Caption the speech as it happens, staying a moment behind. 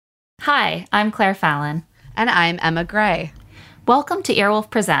Hi, I'm Claire Fallon. And I'm Emma Gray. Welcome to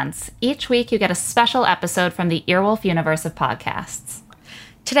Earwolf Presents. Each week you get a special episode from the Earwolf universe of podcasts.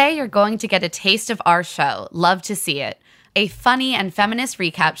 Today you're going to get a taste of our show, Love to See It, a funny and feminist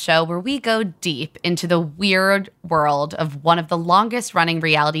recap show where we go deep into the weird world of one of the longest-running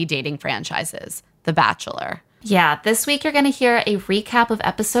reality dating franchises, The Bachelor. Yeah, this week you're going to hear a recap of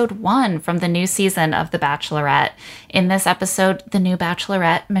episode 1 from the new season of The Bachelorette. In this episode, the new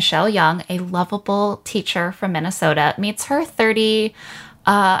Bachelorette, Michelle Young, a lovable teacher from Minnesota, meets her 30,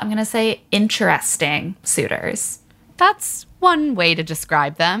 interesting suitors. That's one way to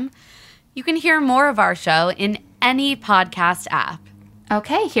describe them. You can hear more of our show in any podcast app.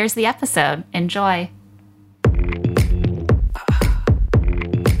 Okay, here's the episode. Enjoy.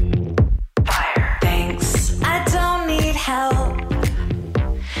 Help.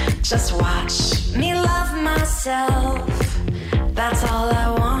 Just watch me love myself. That's all I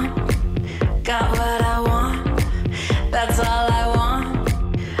want. Got what I want. That's all I want.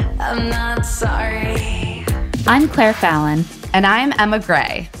 I'm not sorry. I'm Claire Fallon. And I'm Emma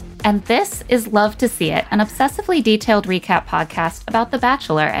Gray. And this is Love to See It, an obsessively detailed recap podcast about The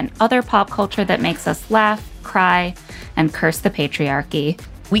Bachelor and other pop culture that makes us laugh, cry, and curse the patriarchy.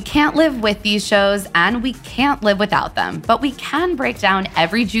 We can't live with these shows and we can't live without them, but we can break down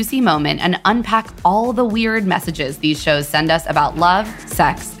every juicy moment and unpack all the weird messages these shows send us about love,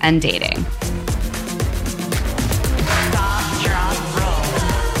 sex, and dating. Stop, drop, roll.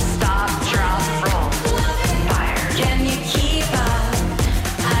 Stop, drop, roll. Fire. Can you keep up?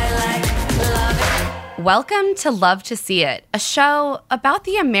 I love it. Welcome to Love to See It, a show about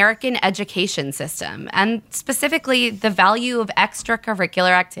the American education system and specifically the value of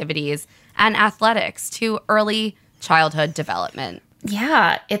extracurricular activities and athletics to early childhood development.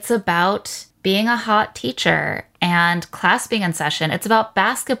 Yeah, it's about being a hot teacher and class being in session. It's about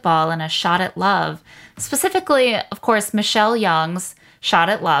basketball and a shot at love. Specifically, of course, Michelle Young's Shot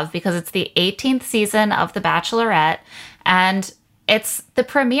at Love, because it's the 18th season of The Bachelorette, and it's the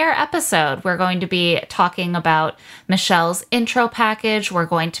premiere episode. We're going to be talking about Michelle's intro package. We're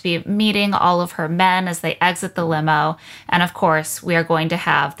going to be meeting all of her men as they exit the limo. And of course, we are going to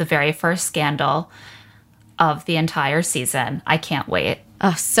have the very first scandal of the entire season. I can't wait.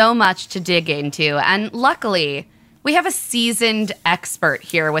 Oh, so much to dig into. And luckily, we have a seasoned expert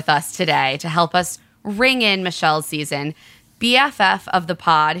here with us today to help us ring in Michelle's season. BFF of the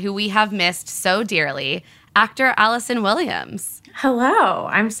pod, who we have missed so dearly, actor Allison Williams. Hello.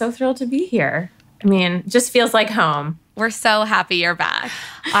 I'm so thrilled to be here. I mean, just feels like home. We're so happy you're back.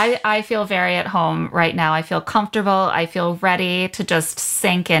 I feel very at home right now. I feel comfortable. I feel ready to just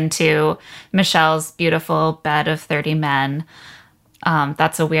sink into Michelle's beautiful bed of 30 men.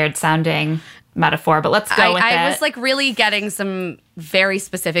 That's a weird sounding metaphor, but let's go with it. I was like really getting some very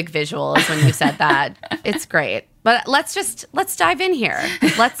specific visuals when you said that. It's great. But let's dive in here.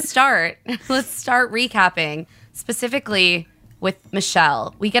 Let's start recapping specifically with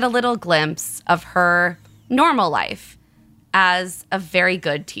Michelle. We get a little glimpse of her normal life as a very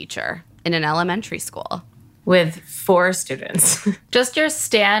good teacher in an elementary school. With 4 students. Just your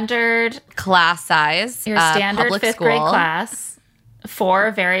standard class size. Your standard public 5th school. grade class.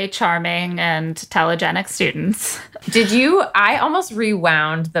 4 very charming and telegenic students. I almost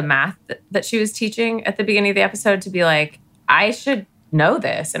rewound the math that she was teaching at the beginning of the episode to be like, I should know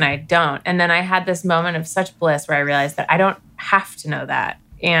this, and I don't. And then I had this moment of such bliss where I realized that I don't have to know that.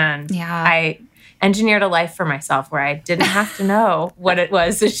 And I engineered a life for myself where I didn't have to know what it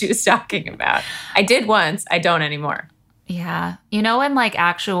was that she was talking about. I did once. I don't anymore. Yeah. You know, in like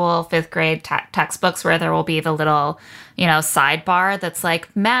actual 5th grade textbooks where there will be the little, sidebar that's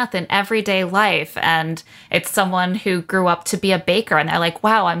like math in everyday life. And it's someone who grew up to be a baker. And they're like,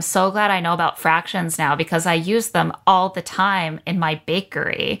 wow, I'm so glad I know about fractions now because I use them all the time in my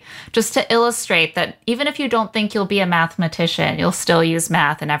bakery. Just to illustrate that even if you don't think you'll be a mathematician, you'll still use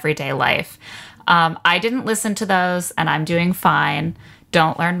math in everyday life. I didn't listen to those and I'm doing fine.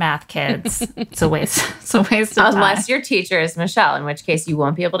 Don't learn math, kids. It's a waste. It's a waste of time. Unless your teacher is Michelle, in which case you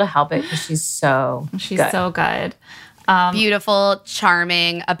won't be able to help it because she's so good. Beautiful,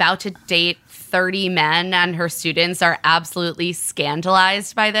 charming, about to date 30 men, and her students are absolutely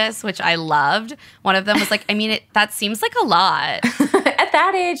scandalized by this, which I loved. One of them was like, that seems like a lot. At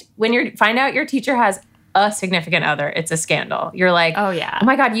that age, when you find out your teacher has a significant other, it's a scandal. You're like, oh yeah, oh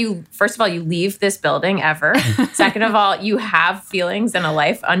my God, first of all, you leave this building ever. Second of all, you have feelings and a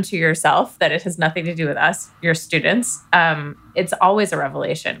life unto yourself that it has nothing to do with us, your students. It's always a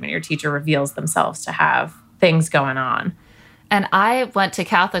revelation when your teacher reveals themselves to have things going on. And I went to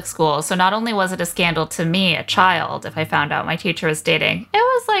Catholic school, so not only was it a scandal to me, a child, if I found out my teacher was dating, it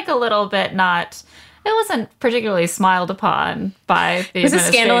was like a little bit not, it wasn't particularly smiled upon by the It was a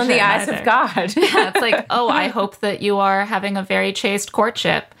scandal in the eyes administration of God. Yeah, it's like, oh, I hope that you are having a very chaste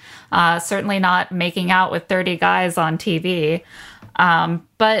courtship. Certainly not making out with 30 guys on TV.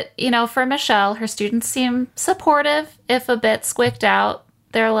 But, you know, for Michelle, her students seem supportive, if a bit squicked out.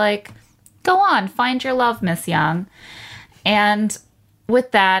 They're like, go on, find your love, Miss Young. And with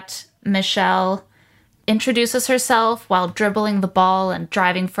that, Michelle introduces herself while dribbling the ball and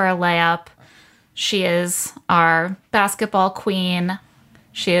driving for a layup. She is our basketball queen.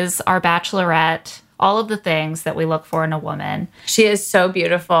 She is our bachelorette. All of the things that we look for in a woman. She is so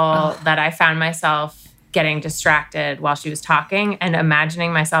beautiful that I found myself getting distracted while she was talking and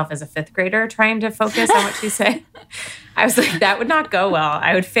imagining myself as a fifth grader trying to focus on what she's saying. I was like, that would not go well.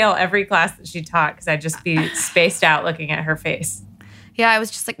 I would fail every class that she taught because I'd just be spaced out looking at her face. Yeah, I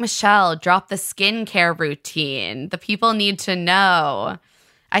was just like, Michelle, drop the skincare routine. The people need to know.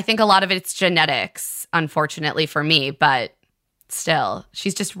 I think a lot of it's genetics, unfortunately for me, but still,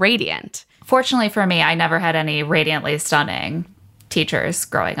 she's just radiant. Fortunately for me, I never had any radiantly stunning teachers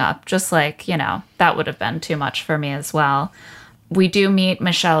growing up. Just like, you know, that would have been too much for me as well. We do meet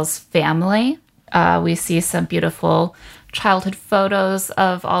Michelle's family. We see some beautiful childhood photos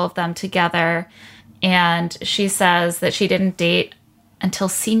of all of them together. And she says that she didn't date until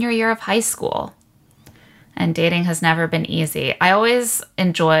senior year of high school. And dating has never been easy. I always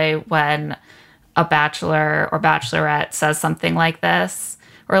enjoy when a bachelor or bachelorette says something like this.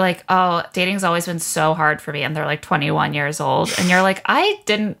 Or like, oh, dating's always been so hard for me. And they're like 21 years old. And you're like, I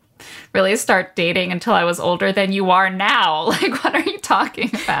didn't really start dating until I was older than you are now. Like, what are you talking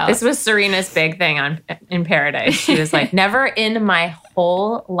about? This was Serena's big thing in Paradise. She was like, never in my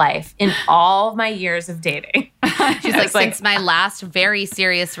whole life, in all of my years of dating. She's like, since my last very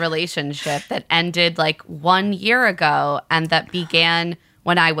serious relationship that ended like 1 year ago and that began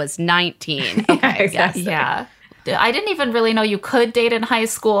when I was 19. Okay, exactly. Yeah. I didn't even really know you could date in high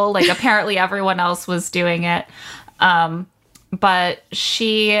school. Like, apparently everyone else was doing it. But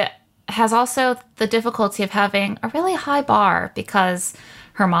she has also the difficulty of having a really high bar because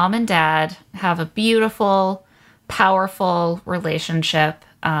her mom and dad have a beautiful, powerful relationship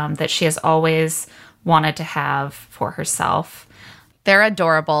that she has always wanted to have for herself. They're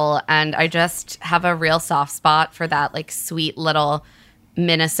adorable, and I just have a real soft spot for that like sweet little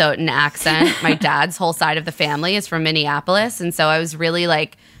Minnesotan accent. My dad's whole side of the family is from Minneapolis, and so I was really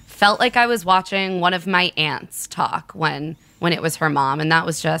like felt like I was watching one of my aunts talk when it was her mom, and that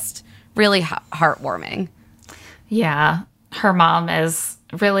was just really heartwarming. Yeah, her mom is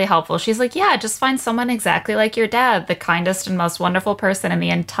really helpful. She's like, yeah, just find someone exactly like your dad, the kindest and most wonderful person in the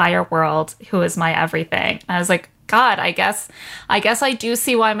entire world who is my everything. And I was like, God, I guess I do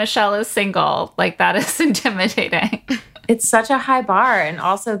see why Michelle is single. Like, that is intimidating. It's such a high bar. And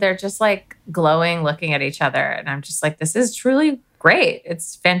also they're just like glowing, looking at each other. And I'm just like, this is truly great.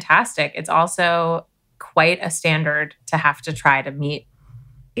 It's fantastic. It's also quite a standard to have to try to meet.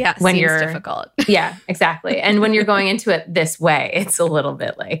 Yeah, when seems you're difficult. Yeah, exactly. And when you're going into it this way, it's a little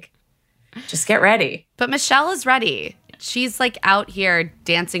bit like, just get ready. But Michelle is ready. She's like out here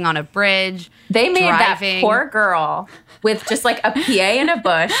dancing on a bridge. They made driving. that poor girl with just like a PA in a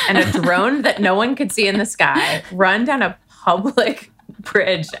bush and a drone that no one could see in the sky run down a public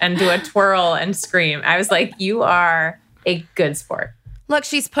bridge and do a twirl and scream. I was like, you are a good sport. Look,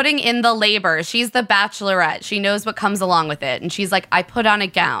 she's putting in the labor. She's the bachelorette. She knows what comes along with it. And she's like, I put on a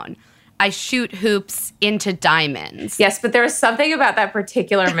gown. I shoot hoops into diamonds. Yes, but there was something about that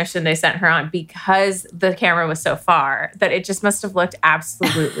particular mission they sent her on because the camera was so far that it just must have looked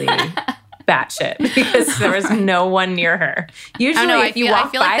absolutely batshit because there was no one near her. Usually, if you walk I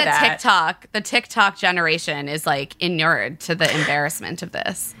feel by like that, the TikTok generation is like inured to the embarrassment of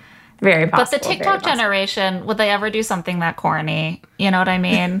this. very possible. But the TikTok generation, would they ever do something that corny? You know what I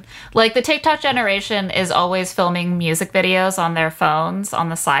mean? Like, the TikTok generation is always filming music videos on their phones on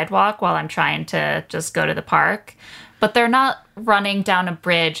the sidewalk while I'm trying to just go to the park. But they're not running down a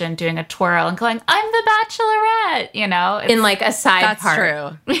bridge and doing a twirl and going, I'm the Bachelorette, you know? It's in like a side That's part,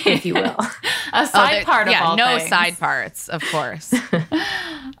 true. if you will. a side part of all no things. side parts, of course.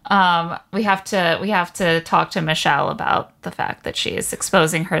 We have to talk to Michelle about the fact that she is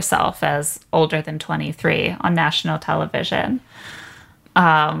exposing herself as older than 23 on national television.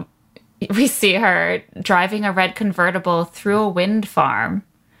 We see her driving a red convertible through a wind farm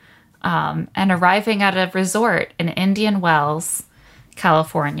and arriving at a resort in Indian Wells,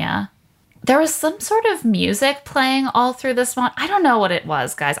 California. There was some sort of music playing all through this one. I don't know what it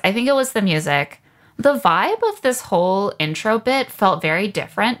was, guys. I think it was the music. The vibe of this whole intro bit felt very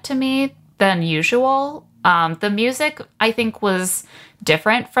different to me than usual. The music, I think, was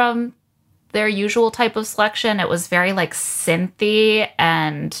different from their usual type of selection. It was very like synthy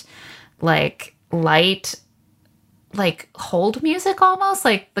and like light, like hold music almost,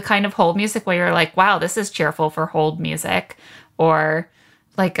 like the kind of hold music where you're like, wow, this is cheerful for hold music, or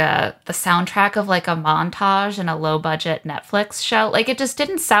like the soundtrack of like a montage in a low budget Netflix show. Like it just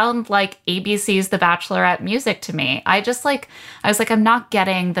didn't sound like ABC's The Bachelorette music to me. I was like, I'm not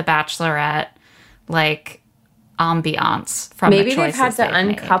getting The Bachelorette like ambiance from Maybe the they've choices had to they've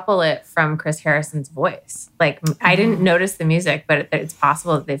made. uncouple it from Chris Harrison's voice. Like I didn't notice the music, but it's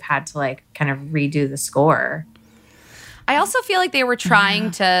possible that they've had to like kind of redo the score. I also feel like they were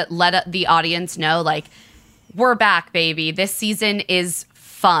trying to let the audience know, like, we're back, baby. This season is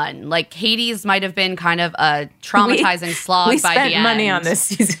fun. Like, Hades might have been kind of a traumatizing slog We by the spent end. money on this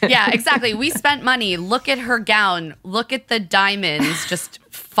season. Yeah, exactly. We spent money. Look at her gown. Look at the diamonds just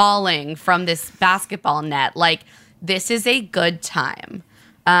falling from this basketball net. Like, this is a good time.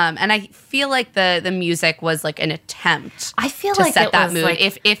 And I feel like the music was like an attempt I feel to like set it that was mood, like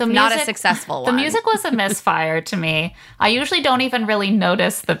if the not a music- successful The one. music was a misfire to me. I usually don't even really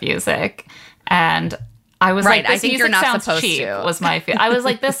notice the music, and I was Right, like, "This I think music you're not sounds supposed cheap." to. Was my feel? I was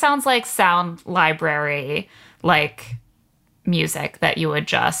like, "This sounds like sound library like music that you would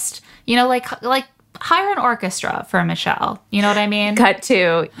just, like hire an orchestra for Michelle." You know what I mean? Cut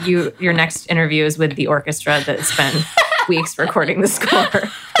to your next interview is with the orchestra that spent weeks recording the score for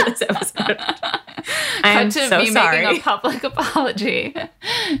this episode. I am To so me sorry. making a public apology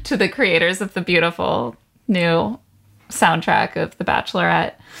to the creators of the beautiful new soundtrack of The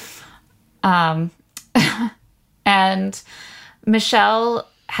Bachelorette. And Michelle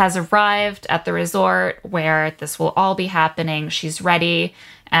has arrived at the resort where this will all be happening. She's ready.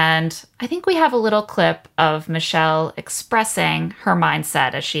 And I think we have a little clip of Michelle expressing her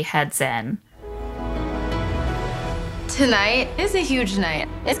mindset as she heads in. Tonight is a huge night.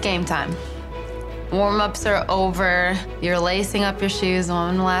 It's game time. Warm-ups are over. You're lacing up your shoes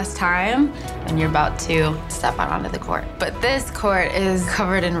one last time, and you're about to step out onto the court. But this court is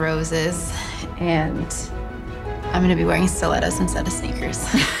covered in roses, and I'm gonna be wearing stilettos instead of sneakers.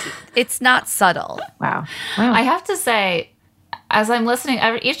 It's not subtle. Wow. I have to say, as I'm listening,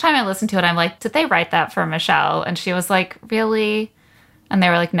 each time I listen to it, I'm like, did they write that for Michelle? And she was like, really? And they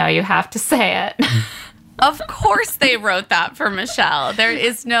were like, no, you have to say it. Of course they wrote that for Michelle. There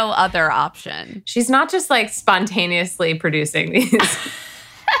is no other option. She's not just like spontaneously producing these.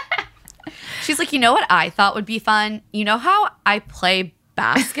 She's like, you know what I thought would be fun? You know how I play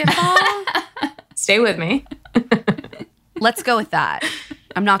basketball? Stay with me. Let's go with that.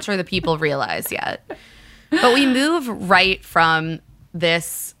 I'm not sure the people realize yet. But we move right from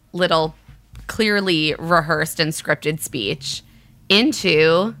this little clearly rehearsed and scripted speech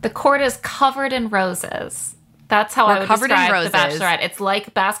into The court is covered in roses. That's how We're I would covered in describe roses. The Bachelorette. It's like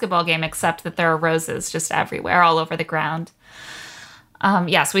a basketball game, except that there are roses just everywhere, all over the ground.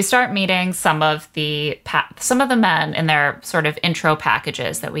 Yes, we start meeting some of the men in their sort of intro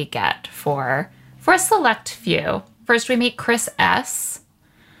packages that we get for a select few. First, we meet Chris S.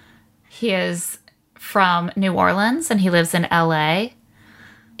 He is from New Orleans and he lives in LA.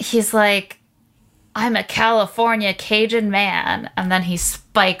 He's like, I'm a California Cajun man. And then he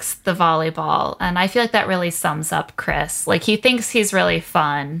spikes the volleyball. And I feel like that really sums up Chris. Like, he thinks he's really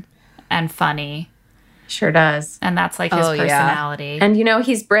fun and funny. Sure does. And that's like his Oh, yeah. personality. And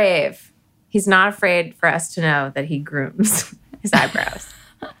he's brave. He's not afraid for us to know that he grooms his eyebrows.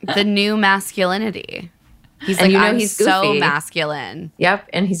 the new masculinity. He's And like, I'm he's so goofy. masculine. Yep.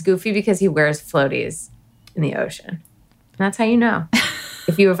 And he's goofy because he wears floaties in the ocean. And that's how you know.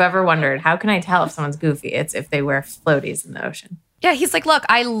 If you have ever wondered, how can I tell if someone's goofy? It's if they wear floaties in the ocean. Yeah, he's like, look,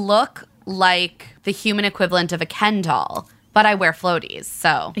 I look like the human equivalent of a Ken doll, but I wear floaties.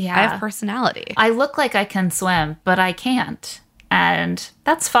 So I Yeah. have personality. I look like I can swim, but I can't. And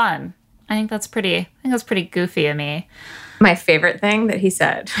that's fun. I think that's pretty goofy of me. My favorite thing that he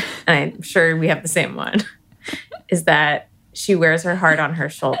said, and I'm sure we have the same one, is that she wears her heart on her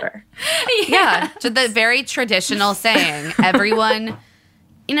shoulder. Yeah, to the very traditional saying. Everyone,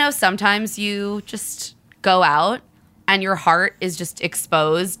 sometimes you just go out and your heart is just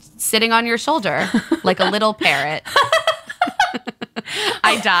exposed, sitting on your shoulder like a little parrot.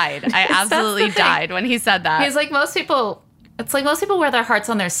 I died. I absolutely died when he said that. He's like, most people wear their hearts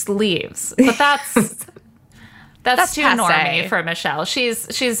on their sleeves. But that's too passé. normie for Michelle. She's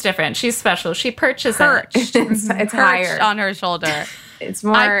different. She's special. She perches Perched. it. It's higher. Perched on her shoulder. It's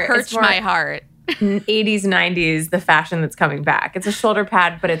more. I perch it's more- my heart. 80s, 90s, the fashion that's coming back. It's a shoulder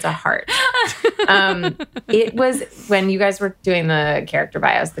pad, but it's a heart. It was when you guys were doing the character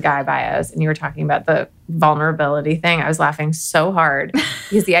bios, the guy bios, and you were talking about the vulnerability thing. I was laughing so hard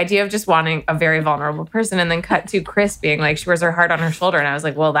because the idea of just wanting a very vulnerable person and then cut to Chris being like, she wears her heart on her shoulder. And I was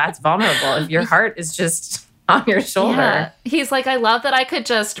like, well, that's vulnerable. If your heart is just on your shoulder. Yeah. He's like, I love that I could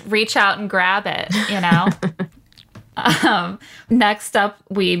just reach out and grab it, you know? Next up,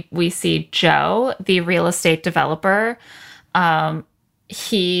 we see Joe, the real estate developer.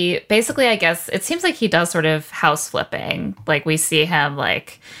 He basically, I guess, it seems like he does sort of house flipping. Like we see him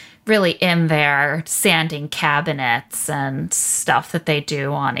like really in there sanding cabinets and stuff that they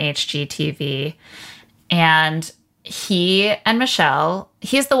do on HGTV. And he and Michelle,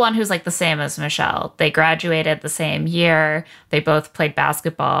 he's the one who's like the same as Michelle. They graduated the same year. They both played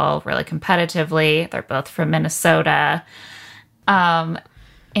basketball really competitively. They're both from Minnesota. And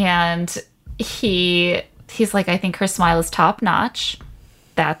he's like, I think her smile is top notch.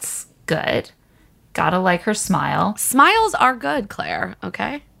 That's good. Gotta like her smile. Smiles are good, Claire.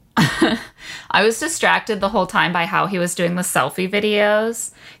 Okay. I was distracted the whole time by how he was doing the selfie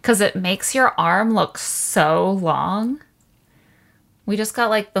videos because it makes your arm look so long. We just got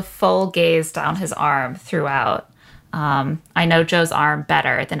like the full gaze down his arm throughout. I know Joe's arm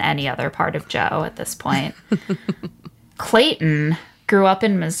better than any other part of Joe at this point. Clayton grew up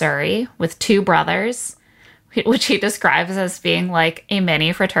in Missouri with two brothers, which he describes as being like a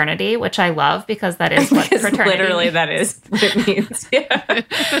mini fraternity, which I love because that is what fraternity Literally, that is what it means. Yeah.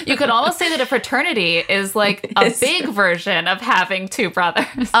 You could almost say that a fraternity is like a big version of having two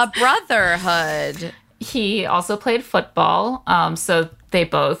brothers. A brotherhood. He also played football. So they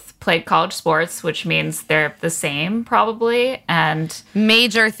both played college sports, which means they're the same probably. And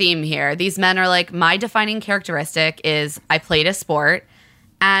Major theme here. These men are like, my defining characteristic is I played a sport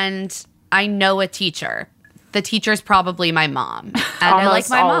and I know a teacher. The teacher's probably my mom. And I like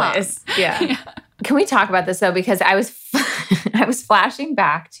my always. Mom. Yeah. Can we talk about this though? Because I was flashing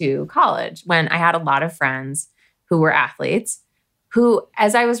back to college when I had a lot of friends who were athletes who,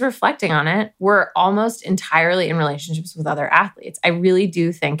 as I was reflecting on it, were almost entirely in relationships with other athletes. I really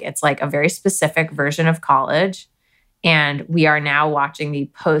do think it's like a very specific version of college. And we are now watching the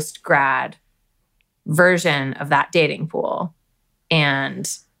post-grad version of that dating pool. And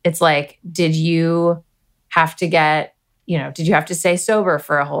it's like, did you have to stay sober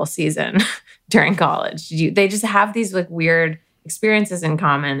for a whole season during college? They just have these like weird experiences in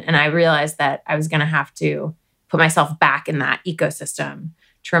common. And I realized that I was going to have to put myself back in that ecosystem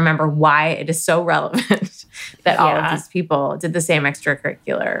to remember why it is so relevant that all of these people did the same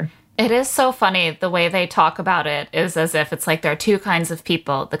extracurricular. It is so funny. The way they talk about it is as if it's like there are two kinds of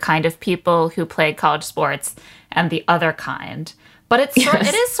people, the kind of people who played college sports and the other kind. But it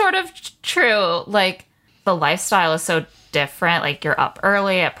is sort of true. Like, the lifestyle is so different. Like, you're up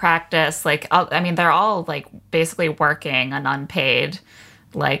early at practice. Like, I mean, they're all like basically working an unpaid,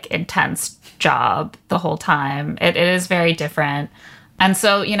 like intense job the whole time. It is very different. And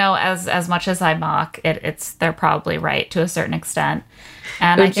so, you know, as much as I mock it, they're probably right to a certain extent.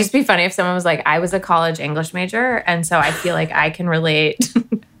 And it would just be funny if someone was like, I was a college English major, and so I feel like I can relate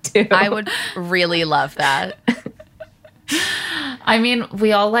to. I would really love that. I mean,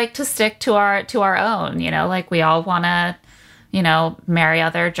 we all like to stick to our own, you know, like we all want to, you know, marry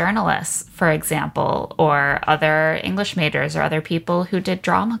other journalists, for example, or other English majors or other people who did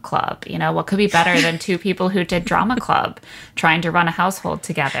drama club. You know, what could be better than two people who did drama club trying to run a household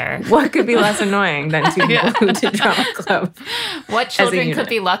together? What could be less annoying than two people who did drama club? What children could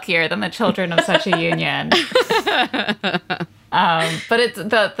be luckier than the children of such a union? But it's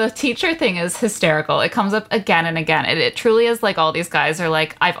the teacher thing is hysterical. It comes up again and again. It truly is like all these guys are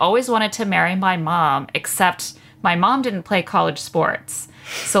like, I've always wanted to marry my mom, except my mom didn't play college sports.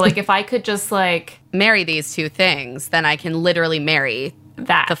 So like if I could just like marry these two things, then I can literally marry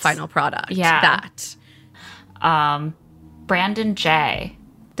that, the final product. Yeah. That. Brandon J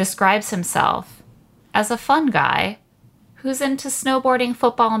describes himself as a fun guy who's into snowboarding,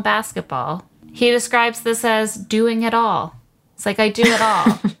 football, and basketball. He describes this as doing it all. It's like, I do it all.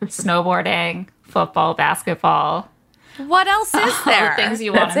 Snowboarding, football, basketball. What else is there? All the things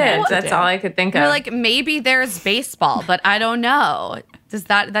you want to do. That's all I could think of. You're like, maybe there's baseball, but I don't know.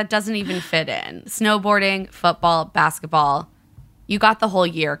 That doesn't even fit in. Snowboarding, football, basketball. You got the whole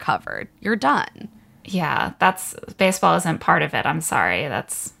year covered. You're done. Yeah, baseball isn't part of it. I'm sorry.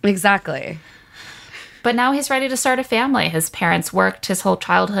 Exactly. But now he's ready to start a family. His parents worked his whole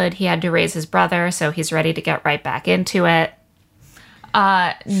childhood. He had to raise his brother, so he's ready to get right back into it.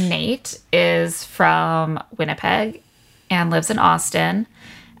 Nate is from Winnipeg and lives in Austin.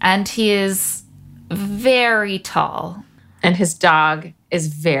 And he is very tall. And his dog is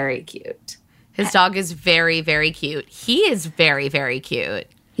very cute. His dog is very, very cute. He is very, very cute.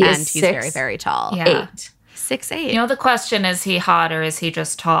 He and is he's very, very tall. Yeah. 8. 6'8". You know, the question is he hot or is he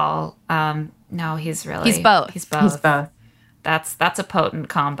just tall? No, he's really... He's both. He's both. He's both. That's a potent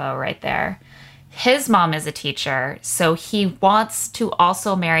combo right there. His mom is a teacher, so he wants to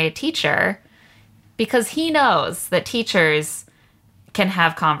also marry a teacher because he knows that teachers can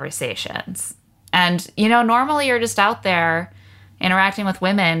have conversations. And, you know, normally you're just out there interacting with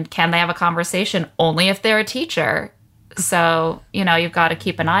women. Can they have a conversation? Only if they're a teacher. So, you know, you've got to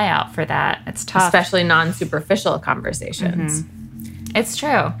keep an eye out for that. It's tough. Especially non-superficial conversations. It's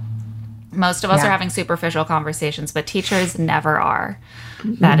true. Most of us Yeah. are having superficial conversations, but teachers never are.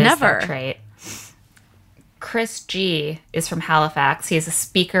 That is Never. their trait. Chris G is from Halifax. He is a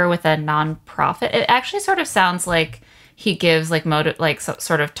speaker with a nonprofit. It actually sort of sounds like he gives like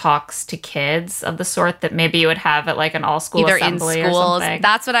sort of talks to kids of the sort that maybe you would have at like an all school Either in assembly or schools. something.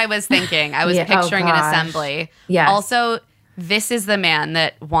 That's what I was thinking. I was Yeah. Oh, picturing an gosh. assembly. Yes. Also, this is the man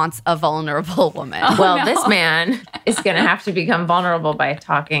that wants a vulnerable woman. Well, this man is going to have to become vulnerable by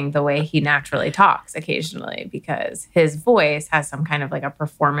talking the way he naturally talks occasionally because his voice has some kind of like a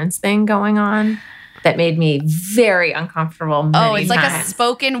performance thing going on that made me very uncomfortable many Oh, it's like a times.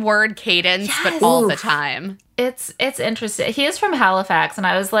 spoken word cadence, but all the time. It's interesting. He is from Halifax, and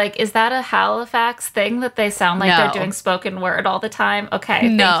I was like, is that a Halifax thing that they sound like No. they're doing spoken word all the time? Okay,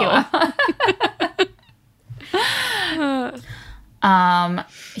 No. thank you.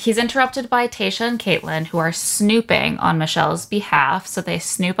 He's interrupted by Tasha and Caitlin, who are snooping on Michelle's behalf. So they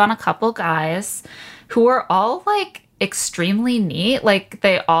snoop on a couple guys who are all like extremely neat. Like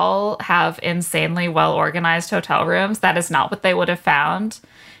they all have insanely well organized hotel rooms. That is not what they would have found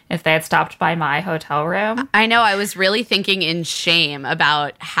if they had stopped by my hotel room. I know. I was really thinking in shame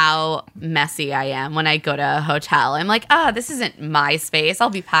about how messy I am when I go to a hotel. I'm like, this isn't my space. I'll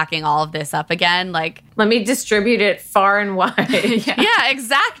be packing all of this up again. Like, Let me distribute it far and wide. yeah,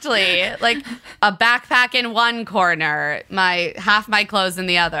 exactly. Like a backpack in one corner, half my clothes in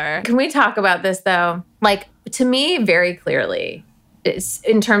the other. Can we talk about this though? Like to me, very clearly, it's,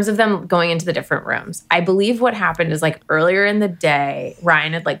 in terms of them going into the different rooms, I believe what happened is like earlier in the day,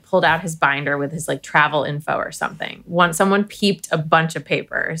 Ryan had like pulled out his binder with his like travel info or something. Someone peeped a bunch of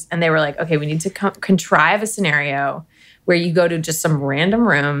papers and they were like, okay, we need to contrive a scenario where you go to just some random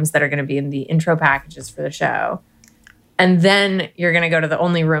rooms that are going to be in the intro packages for the show. And then you're going to go to the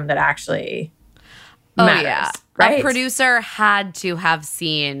only room that actually matters. Oh, yeah. Right? A producer had to have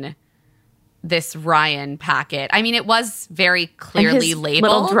seen this Ryan packet. I mean, it was very And clearly his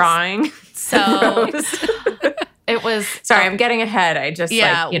labeled. little drawing. So, It was Sorry, I'm getting ahead. I just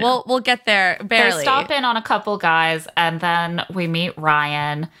yeah, like, you know. we'll get there barely. They stop in on a couple guys, and then we meet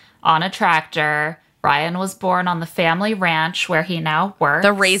Ryan on a tractor. Ryan was born on the family ranch where he now works.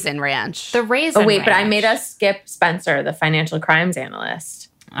 The Raisin Ranch. The Raisin Oh wait, but I Ranch. made us skip Spencer, the financial crimes analyst.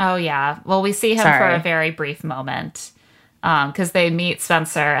 Oh, yeah. Well, we see him for Sorry. a very brief moment because they meet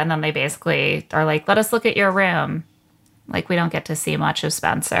Spencer, and then they basically are like, let us look at your room. Like, we don't get to see much of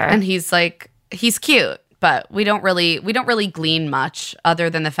Spencer. And he's like, he's cute, but we don't really glean much other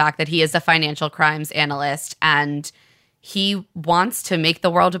than the fact that he is a financial crimes analyst and he wants to make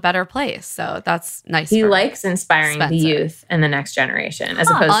the world a better place. So that's nice. He for likes inspiring Spencer. the youth and the next generation, as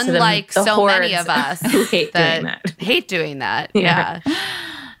opposed to unlike the so many hordes of us who hate doing that that. hate doing that. Yeah. Yeah.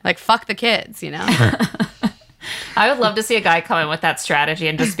 Like fuck the kids, you know. I would love to see a guy come in with that strategy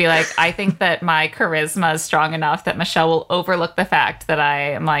and just be like, I think that my charisma is strong enough that Michelle will overlook the fact that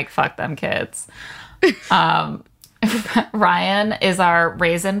I am like, fuck them kids. Ryan is our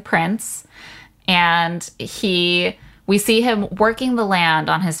raisin prince, and we see him working the land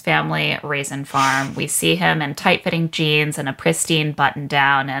on his family raisin farm. We see him in tight-fitting jeans and a pristine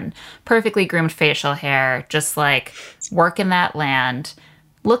button-down and perfectly groomed facial hair, just like working that land.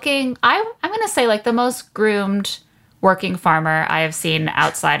 Looking, I'm going to say like the most groomed working farmer I have seen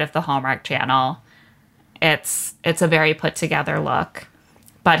outside of the Hallmark Channel. It's a very put together look.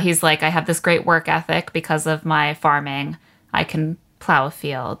 But he's like, I have this great work ethic because of my farming. I can plow a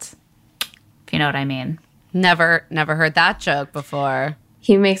field. If you know what I mean. Never heard that joke before.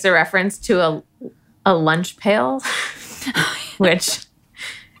 He makes a reference to a lunch pail, which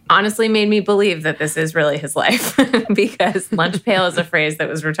honestly made me believe that this is really his life because lunch pail is a phrase that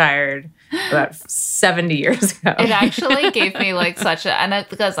was retired about 70 years ago. It actually gave me like such a, and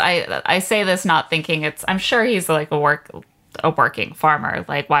because I say this not thinking I'm sure he's like a a working farmer.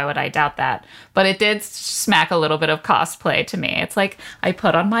 Like, why would I doubt that? But it did smack a little bit of cosplay to me. It's like I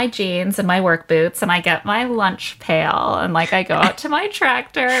put on my jeans and my work boots and I get my lunch pail and like I go out to my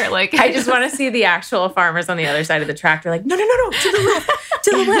tractor. Like I just want to see the actual farmers on the other side of the tractor, like, no, to the left,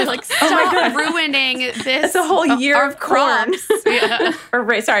 to the left. Like, stop ruining this. It's a whole year our of corn. crops. Yeah. Or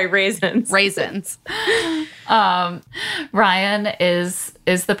raisins. Raisins. Ryan is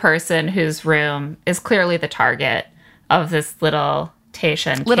the person whose room is clearly the target of this little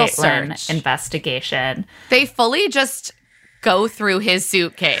Caitlin search investigation. They fully just go through his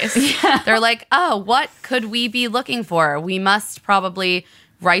suitcase. They're like, oh, what could we be looking for? We must probably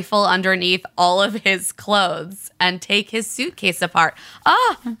rifle underneath all of his clothes and take his suitcase apart.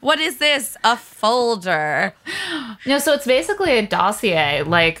 Ah, what is this? A folder. No, so it's basically a dossier,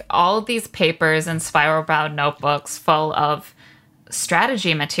 like all of these papers and spiral bound notebooks full of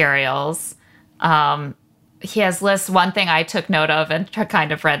strategy materials. He has lists. One thing I took note of and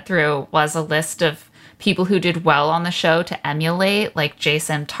kind of read through was a list of people who did well on the show to emulate, like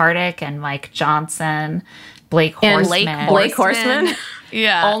Jason Tartick and Mike Johnson, Blake Horstman. Blake Horstman?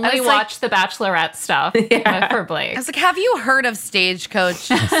 Yeah. Only watch the Bachelorette stuff for Blake. I was like, have you heard of Stagecoach,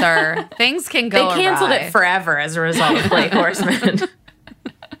 sir? Things can go They canceled awry. it forever as a result of Blake Horseman.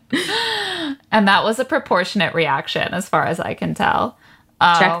 And that was a proportionate reaction as far as I can tell.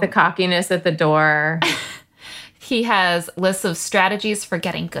 Check the cockiness at the door. He has lists of strategies for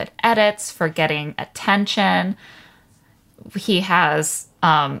getting good edits, for getting attention. He has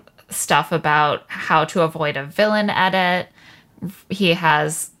stuff about how to avoid a villain edit. He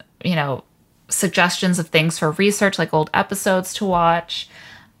has, suggestions of things for research, like old episodes to watch.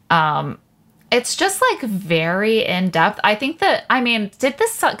 It's just like very in depth. I think that, did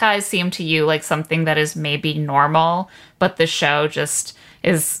this guy seem to you like something that is maybe normal, but the show just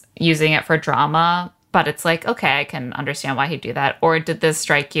is using it for drama? But it's like, okay, I can understand why he'd do that. Or did this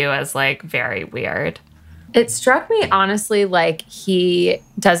strike you as like very weird? It struck me honestly like he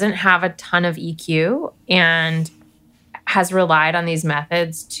doesn't have a ton of EQ and has relied on these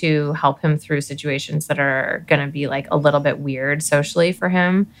methods to help him through situations that are going to be like a little bit weird socially for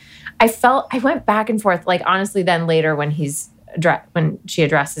him. I went back and forth, like honestly, then later when when she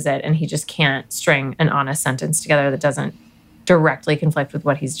addresses it and he just can't string an honest sentence together that doesn't directly conflict with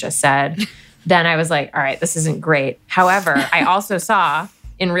what he's just said. Then I was like, all right, this isn't great. However, I also saw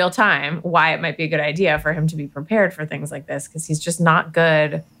in real time why it might be a good idea for him to be prepared for things like this, because he's just not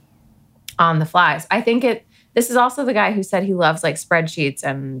good on the fly. So I think this is also the guy who said he loves like spreadsheets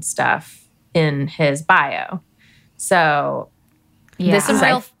and stuff in his bio. So this is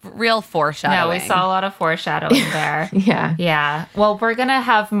real foreshadowing. Yeah, we saw a lot of foreshadowing there. Yeah. Yeah. Well, we're going to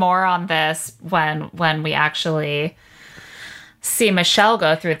have more on this when we actually see Michelle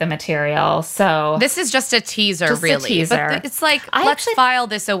go through the material. So this is just a teaser, really. But it's like, let's file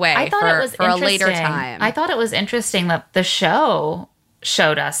this away for a later time. I thought it was interesting that the show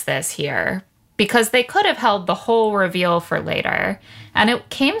showed us this here, because they could have held the whole reveal for later. And it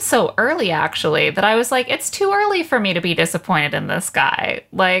came so early, actually, that I was like, it's too early for me to be disappointed in this guy.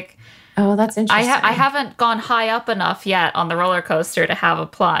 Like, oh, that's interesting. I haven't gone high up enough yet on the roller coaster to have a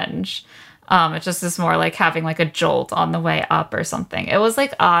plunge. It just is more like having like a jolt on the way up or something. It was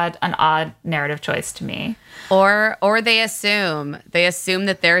like an odd narrative choice to me. Or they assume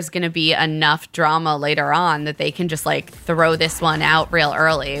that there's going to be enough drama later on that they can just like throw this one out real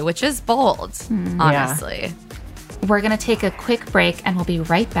early, which is bold, honestly. Yeah. We're going to take a quick break and we'll be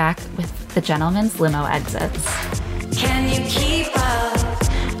right back with the gentleman's limo exits. Can you keep up?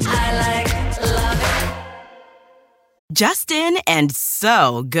 I love it. Just in and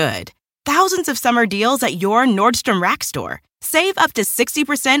so good. Thousands of summer deals at your Nordstrom Rack store. Save up to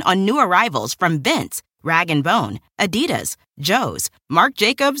 60% on new arrivals from Vince, Rag & Bone, Adidas, Joe's, Marc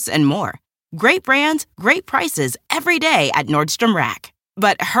Jacobs, and more. Great brands, great prices every day at Nordstrom Rack.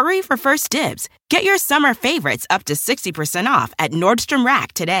 But hurry for first dibs. Get your summer favorites up to 60% off at Nordstrom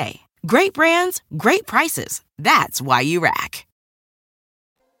Rack today. Great brands, great prices. That's why you rack.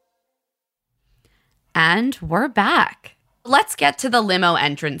 And we're back. Let's get to the limo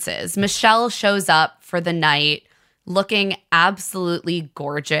entrances. Michelle shows up for the night looking absolutely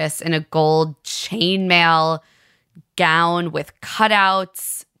gorgeous in a gold chainmail gown with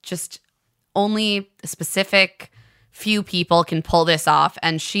cutouts. Just only a specific few people can pull this off,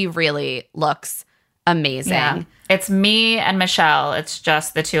 and she really looks amazing. Yeah. It's me and Michelle. It's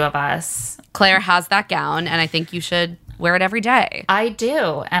just the two of us. Claire has that gown, and I think you should wear it every day. I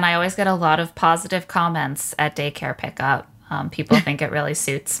do, and I always get a lot of positive comments at daycare pickup. People think it really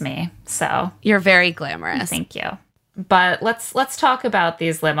suits me, so you're very glamorous. Thank you. But let's talk about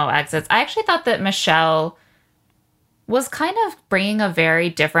these limo exits. I actually thought that Michelle was kind of bringing a very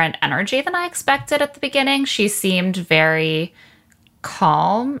different energy than I expected at the beginning. She seemed very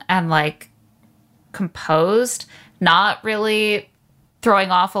calm and like composed, not really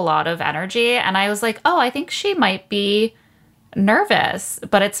throwing off a lot of energy. And I was like, oh, I think she might be nervous,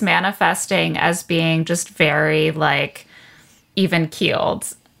 but it's manifesting as being just very like even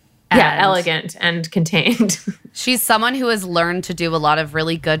keeled. Yeah, elegant and contained. She's someone who has learned to do a lot of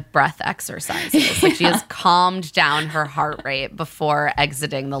really good breath exercises. Like she has calmed down her heart rate before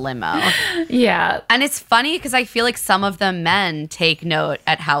exiting the limo. Yeah. And it's funny because I feel like some of the men take note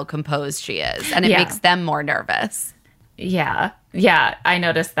at how composed she is, and it makes them more nervous. Yeah. Yeah, I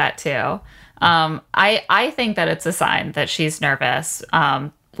noticed that too. I think that it's a sign that she's nervous.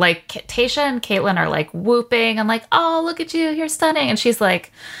 Like Tayshia and Caitlin are like whooping and like, oh, look at you, you're stunning. And she's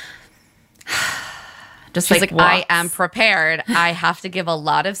like, just She's like, I am prepared. I have to give a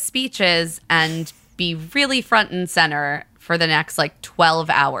lot of speeches and be really front and center for the next like 12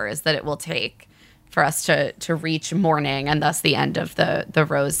 hours that it will take for us to reach morning and thus the end of the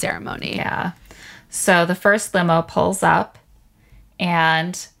rose ceremony. Yeah. So the first limo pulls up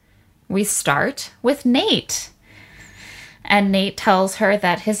and we start with Nate. And Nate tells her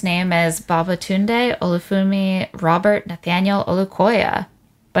that his name is Babatunde Olufumi Robert Nathaniel Olukoya,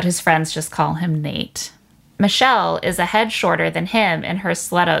 but his friends just call him Nate. Michelle is a head shorter than him in her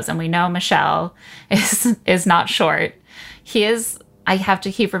stilettos, and we know Michelle is not short. He is, I have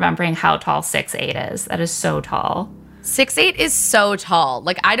to keep remembering how tall 6'8" is. That is so tall. 6'8" is so tall.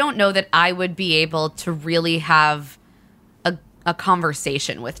 Like, I don't know that I would be able to really have a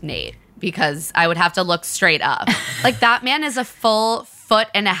conversation with Nate because I would have to look straight up. Like, that man is a full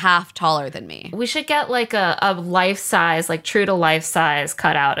 1.5 feet taller than me. We should get like a life size, like true to life size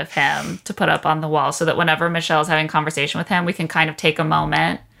cutout of him to put up on the wall so that whenever Michelle's having conversation with him, we can kind of take a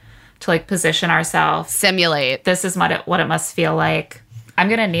moment to like position ourselves. Simulate. This is what it must feel like. I'm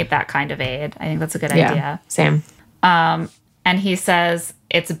going to need that kind of aid. I think that's a good idea. Same. And he says,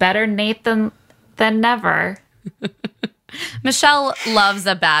 it's better Nate than never. Michelle loves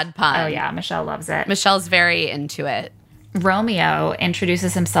a bad pun. Oh, yeah. Michelle loves it. Michelle's very into it. Romeo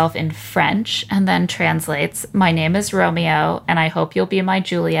introduces himself in French and then translates, my name is Romeo, and I hope you'll be my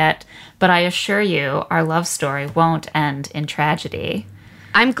Juliet, but I assure you our love story won't end in tragedy.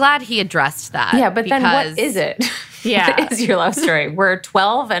 I'm glad he addressed that. Yeah, but then what is it? Yeah. What is your love story? We're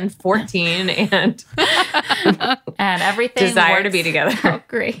 12 and 14 and everything desire to works be together. out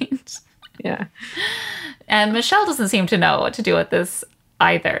great. Yeah. And Michelle doesn't seem to know what to do with this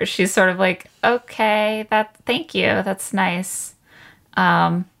either. She's sort of like, okay, thank you. That's nice.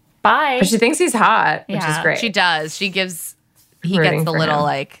 Bye. But she thinks he's hot, which is Yeah. great. She does. He gets Rooting the for little him.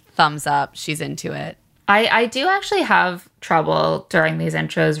 like thumbs up. She's into it. I do actually have trouble during these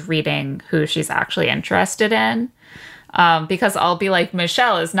intros reading who she's actually interested in. Because I'll be like,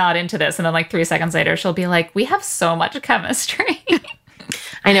 Michelle is not into this. And then like 3 seconds later, she'll be like, we have so much chemistry.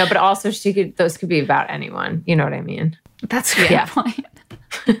 I know, but also those could be about anyone. You know what I mean? That's a good point.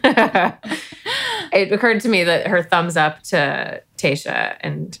 It occurred to me that her thumbs up to Tayshia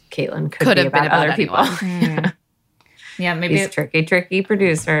and Caitlin could be have been about about other people. Yeah, maybe These tricky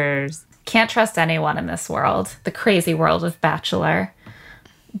producers. can't trust anyone in this world. The crazy world of Bachelor.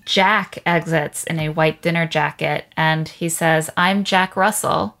 Jack exits in a white dinner jacket and he says, I'm Jack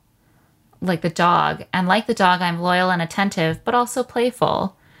Russell, like the dog. And like the dog, I'm loyal and attentive, but also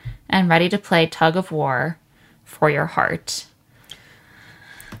playful and ready to play tug of war for your heart.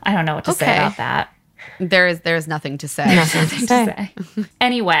 I don't know what to say Okay. about that. There's nothing to say. Nothing to say.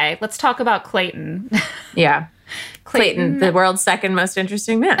 Anyway, let's talk about Clayton. Yeah. Clayton, the world's second most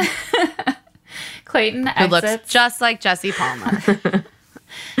interesting man. Clayton Who looks exits. just like Jesse Palmer.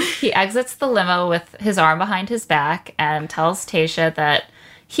 He exits the limo with his arm behind his back and tells Tayshia that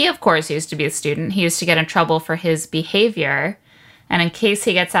he, of course, used to be a student. He used to get in trouble for his behavior. And in case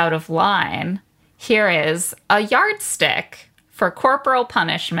he gets out of line, here is a yardstick for corporal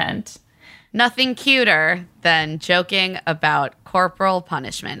punishment. Nothing cuter than joking about corporal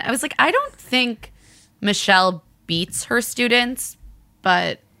punishment. I was like, I don't think Michelle beats her students,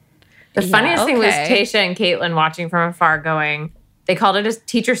 but The funniest thing was okay. Tayshia and Caitlin watching from afar going, they called it a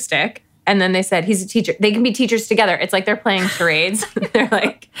teacher stick. And then they said, he's a teacher. They can be teachers together. It's like they're playing charades. They're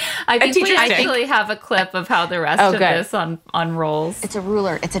like, I think we teacher stick. actually have a clip of how the rest Oh, of good. this unrolls. It's a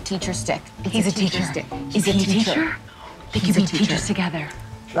ruler. It's a teacher stick. He's a teacher stick. He's a teacher. They can be teachers together.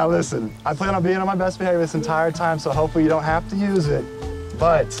 Now listen, I plan on being on my best behavior this entire time, so hopefully you don't have to use it.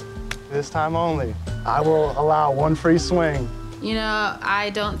 But this time only, I will allow one free swing. You know, I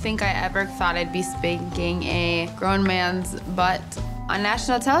don't think I ever thought I'd be spanking a grown man's butt on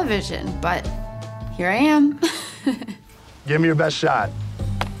national television, but here I am. Give me your best shot.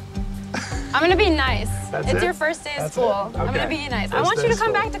 I'm gonna be nice. That's It's it? your first day of That's school. it? I'm gonna Okay. be nice. I First want day you to of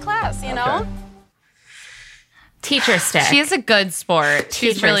come school. back to class, you know? Okay. Teacher stick. She is a good sport.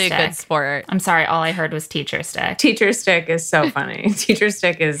 She's Teacher really a stick. good sport. I'm sorry, all I heard was teacher stick. Teacher stick is so funny. Teacher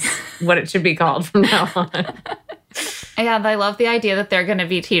stick is what it should be called from now on. Yeah, I love the idea that they're going to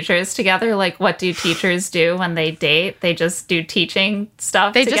be teachers together. Like, what do teachers do when they date? They just do teaching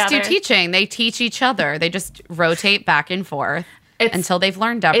stuff They together. just do teaching. They teach each other. They just rotate back and forth It's- until they've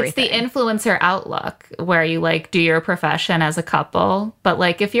learned everything. It's the influencer outlook where you, like, do your profession as a couple. But,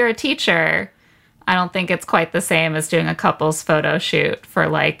 like, if you're a teacher, I don't think it's quite the same as doing a couple's photo shoot for,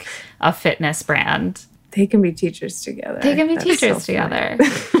 like, a fitness brand. They can be teachers together. They can be That's teachers so funny.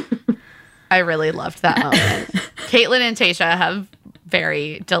 together. I really loved that moment. Caitlin and Tasha have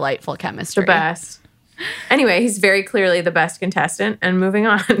very delightful chemistry. The best. Anyway, he's very clearly the best contestant, and moving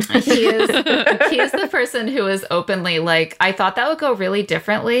on. He is the person who is openly like, I thought that would go really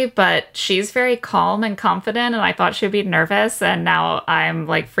differently, but she's very calm and confident, and I thought she'd be nervous, and now I'm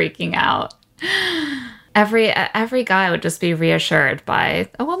like freaking out. Every guy would just be reassured by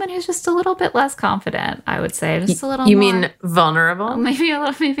a woman who's just a little bit less confident, I would say. Just a little You more, mean vulnerable? maybe a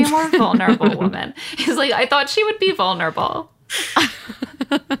more vulnerable woman. He's like, I thought she would be vulnerable.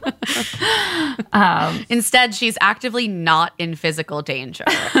 Instead, she's actively not in physical danger.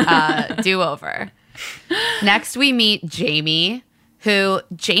 Do over. Next, we meet Jamie, who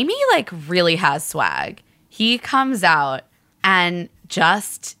Jamie like really has swag. He comes out and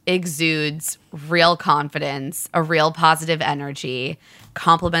just exudes real confidence, a real positive energy,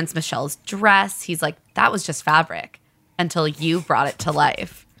 compliments Michelle's dress. He's like, that was just fabric until you brought it to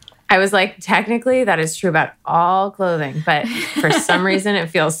life. I was like, technically, that is true about all clothing, but for some reason, it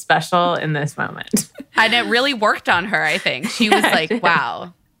feels special in this moment. And it really worked on her, I think. She was like,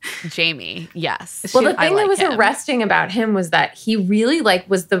 wow, Jamie, yes. Well, the I thing that like was him. arresting about him was that he really like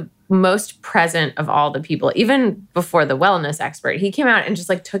was the most present of all the people, even before the wellness expert. He came out and just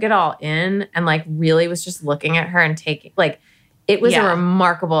like took it all in and like really was just looking at her and taking like it was a Yeah.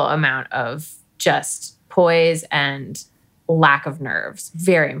 remarkable amount of just poise and lack of nerves.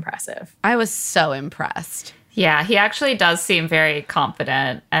 Very impressive. I was so impressed. Yeah, he actually does seem very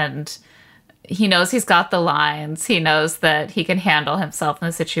confident, and he knows he's got the lines. He knows that he can handle himself in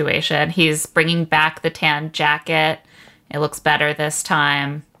the situation. He's bringing back the tan jacket. It looks better this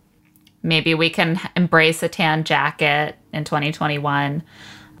time. Maybe we can embrace a tan jacket in 2021.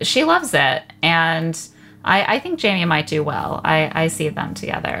 She loves it, and I think Jamie might do well. I see them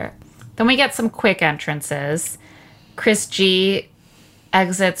together. Then we get some quick entrances. Chris G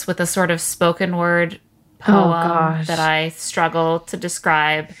exits with a sort of spoken word poem gosh. that I struggle to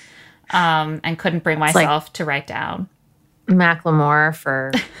describe and couldn't bring myself to write down. Macklemore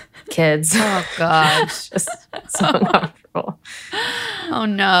for kids. Oh, God. Just so uncomfortable. Oh,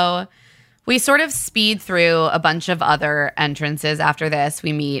 no. We sort of speed through a bunch of other entrances after this.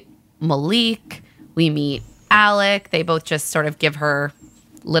 We meet Malik. We meet Alec. They both just sort of give her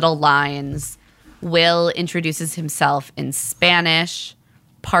little lines. Will introduces himself in Spanish.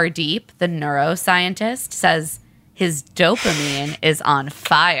 Pardeep, the neuroscientist, says his dopamine is on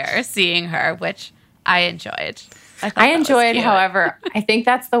fire seeing her, which I enjoyed. thought I that was enjoyed, cute. however, I think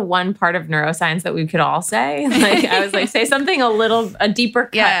that's the one part of neuroscience that we could all say. Like I was like, say something a deeper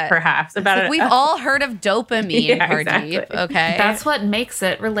cut, Yeah. perhaps about Like, it. we've all heard of dopamine, Yeah, Pardeep, exactly. okay? That's what makes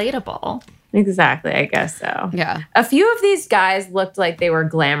it relatable. Exactly, I guess so. yeah. A few of these guys looked like they were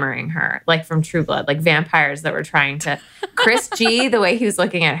glamoring her, like from True Blood, like vampires that were trying to. Chris G, the way he was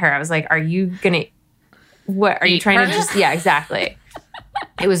looking at her, I was like, "Are you gonna? What are you Eat trying to her? just?" Yeah, exactly.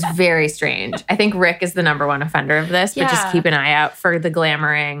 It was very strange. I think Rick is the number one offender of this, but just Yeah. keep an eye out for the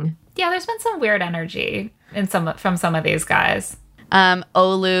glamoring. Yeah, there's been some weird energy from some of these guys.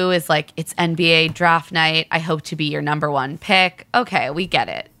 Olu is like, it's NBA draft night. I hope to be your number one pick. Okay, we get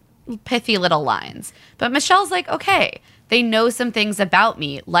it. Pithy little lines. But Michelle's like, okay, they know some things about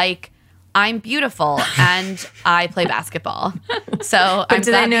me, like I'm beautiful and I play basketball. So But I'm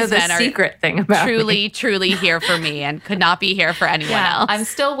do they glad know these the men are secret thing about me? truly here for me and could not be here for anyone else. I'm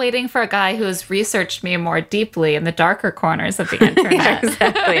still waiting for a guy who has researched me more deeply in the darker corners of the internet. Yeah,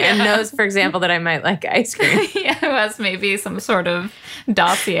 exactly. And knows, for example, that I might like ice cream. Yeah, who has maybe some sort of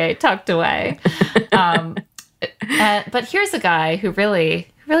dossier tucked away. But here's a guy who really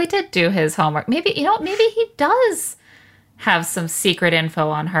did do his homework. Maybe he does have some secret info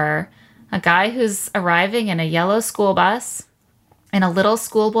on her. A guy who's arriving in a yellow school bus in a little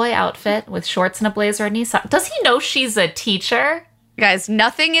schoolboy outfit with shorts and a blazer and knee socks. Does he know she's a teacher? Guys,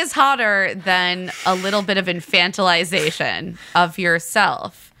 nothing is hotter than a little bit of infantilization of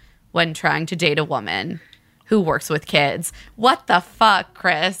yourself when trying to date a woman who works with kids. What the fuck,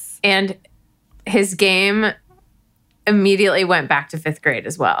 Chris? And his game immediately went back to 5th grade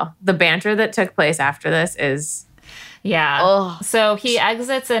as well. The banter that took place after this is Yeah. So he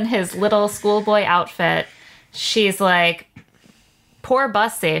exits in his little schoolboy outfit. She's like, poor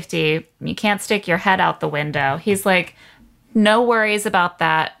bus safety. You can't stick your head out the window. He's like, no worries about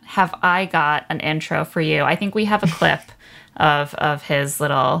that. Have I got an intro for you? I think we have a clip of his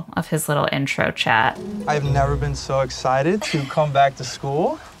little intro chat. I've never been so excited to come back to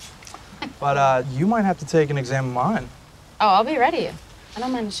school, but you might have to take an exam of mine. Oh, I'll be ready. I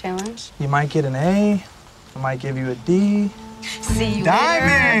don't mind a challenge. You might get an A, I might give you a D. See you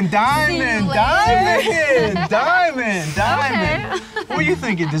Diamond! What were you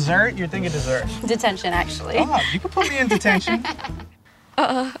thinking, dessert? You're thinking dessert. Detention, actually. Oh, you can put me in detention.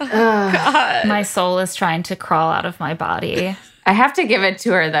 My soul is trying to crawl out of my body. I have to give it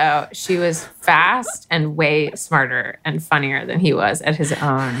to her, though. She was fast and way smarter and funnier than he was at his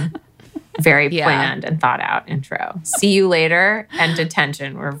own very planned and thought out intro. See you later and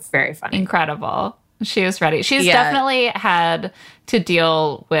detention were very funny. Incredible. She was ready. She's definitely had to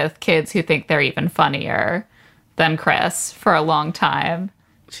deal with kids who think they're even funnier than Chris for a long time.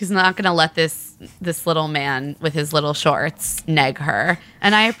 She's not going to let this little man with his little shorts neg her.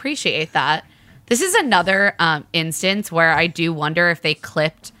 And I appreciate that. This is another instance where I do wonder if they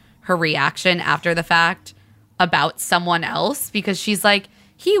clipped her reaction after the fact about someone else, because she's like,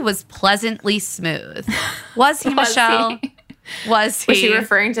 he was pleasantly smooth. Was he, Michelle? Was he? Was she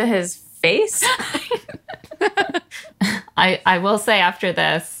referring to his face? I will say after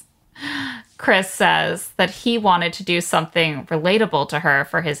this, Chris says that he wanted to do something relatable to her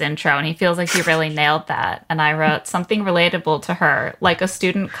for his intro, and he feels like he really nailed that. And I wrote something relatable to her, like a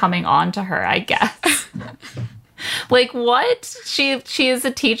student coming on to her, I guess. Like, what? She is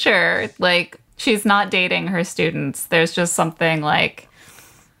a teacher. Like, she's not dating her students. There's just something like,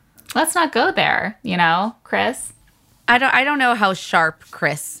 let's not go there, you know, Chris? I don't know how sharp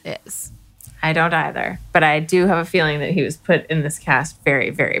Chris is. I don't either. But I do have a feeling that he was put in this cast very,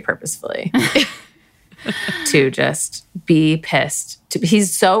 very purposefully to just be pissed.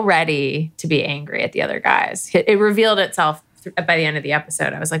 He's so ready to be angry at the other guys. It revealed itself by the end of the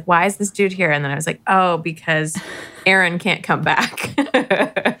episode. I was like, why is this dude here? And then I was like, oh, because Aaron can't come back.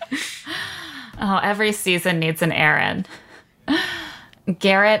 Oh, every season needs an Aaron.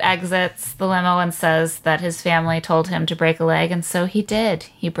 Garrett exits the limo and says that his family told him to break a leg, and so he did.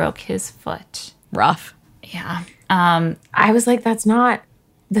 He broke his foot. Rough. Yeah. I was like, that's not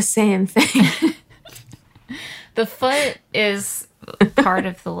the same thing. The foot is part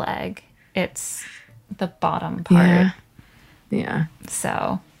of the leg. It's the bottom part. Yeah.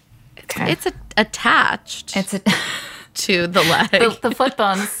 So It's attached to the leg. the foot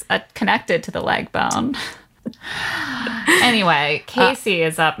bone's connected to the leg bone. Anyway, Casey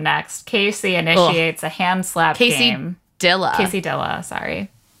is up next. Casey initiates a hand slap game. Casey Dilla,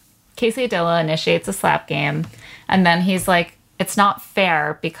 sorry. Casey Dilla initiates a slap game, and then he's like, it's not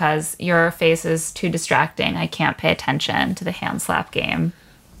fair because your face is too distracting. I can't pay attention to the hand slap game.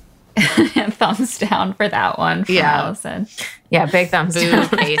 And thumbs down for that one from Allison. Yeah, big thumbs down.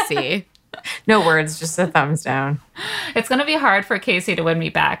 Casey. No words, just a thumbs down. It's going to be hard for Casey to win me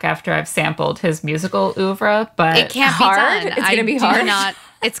back after I've sampled his musical oeuvre, but it can't hard? be done. It's going to be hard.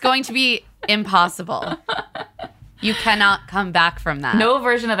 It's going to be impossible. You cannot come back from that. No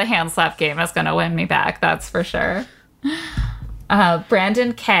version of the hand slap game is going to win me back, that's for sure.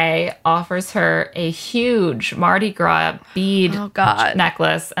 Brandon Kay offers her a huge Mardi Gras bead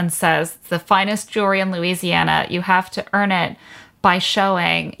necklace and says, the finest jewelry in Louisiana, you have to earn it by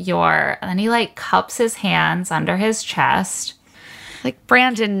showing your... And then he, like, cups his hands under his chest. Like,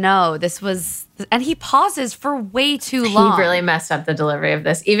 Brandon, no, this was... And he pauses for way too long. He really messed up the delivery of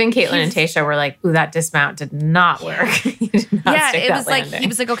this. Even Caitlin and Tayshia were like, ooh, that dismount did not work. He did not stick it that was landing. like, he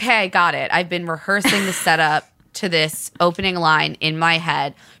was like, okay, I got it. I've been rehearsing the setup to this opening line in my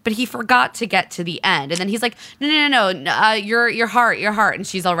head, but he forgot to get to the end. And then he's like, no, your heart. And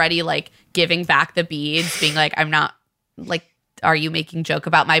she's already, like, giving back the beads, being like, I'm not, like, are you making joke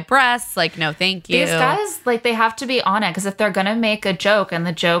about my breasts? Like, no, thank you. These guys, like, they have to be on it, because if they're going to make a joke and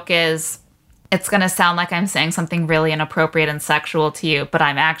the joke is, it's going to sound like I'm saying something really inappropriate and sexual to you, but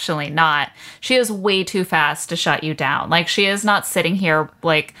I'm actually not. She is way too fast to shut you down. Like, she is not sitting here,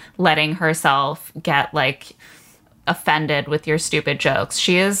 like, letting herself get, like, offended with your stupid jokes.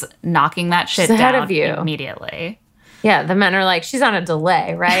 She is knocking that shit She's ahead down of you immediately. Yeah, the men are like, she's on a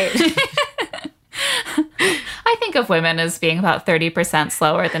delay, right? I think of women as being about 30%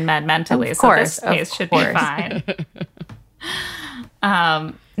 slower than men mentally, Of course, so this pace should be fine.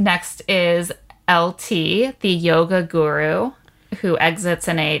 Next is LT, the yoga guru, who exits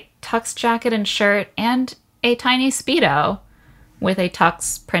in a tux jacket and shirt and a tiny Speedo with a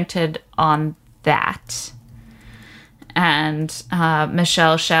tux printed on that. And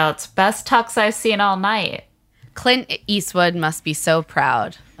Michelle shouts, "Best tux I've seen all night." Clint Eastwood must be so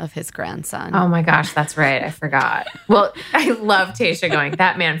proud of his grandson. Oh my gosh, that's right. I forgot. Well, I love Tayshia going,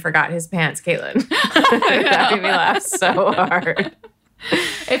 "That man forgot his pants, Caitlin." That made me laugh so hard.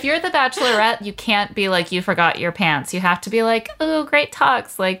 If you're the Bachelorette, you can't be like, "You forgot your pants." You have to be like, "Oh, great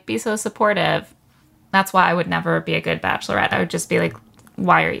tux." Like, be so supportive. That's why I would never be a good Bachelorette. I would just be like,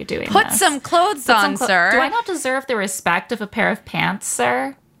 "Why are you doing Put this? some clothes on, sir. Do I not deserve the respect of a pair of pants,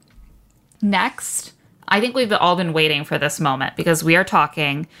 sir?" Next, I think we've all been waiting for this moment because we are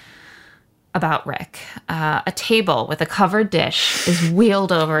talking about Rick. A table with a covered dish is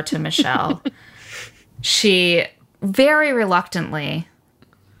wheeled over to Michelle. She very reluctantly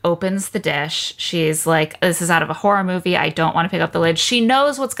opens the dish. She's like, "This is out of a horror movie. I don't want to pick up the lid." She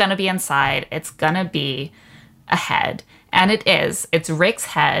knows what's going to be inside. It's going to be a head. And it is. It's Rick's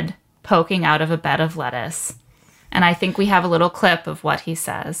head poking out of a bed of lettuce. And I think we have a little clip of what he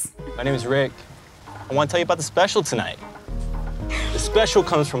says. My name is Rick. I want to tell you about the special tonight. The special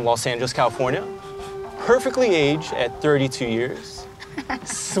comes from Los Angeles, California. Perfectly aged at 32 years.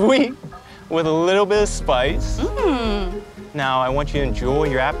 Sweet with a little bit of spice. Now, I want you to enjoy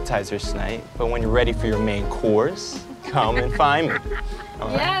your appetizers tonight, but when you're ready for your main course, come and find me. All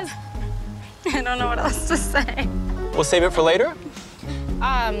right? Yes. I don't know what else to say. We'll save it for later?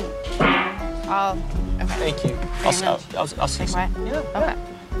 I'll. Okay. Thank you. I'll see you Quiet. soon. Yeah. Okay.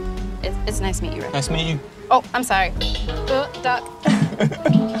 It's nice to meet you, Rick. Nice to meet you. Oh, I'm sorry. Duck.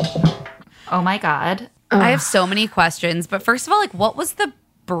 Oh my God. I have so many questions, but first of all, like, what was the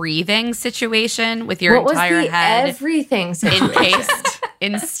breathing situation with your What entire was the head everything situation? encased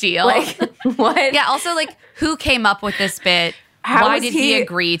in steel? Like, what? Yeah, also, like, who came up with this bit? How Why was did he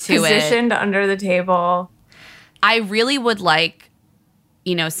agree to it? Positioned under the table. I really would like,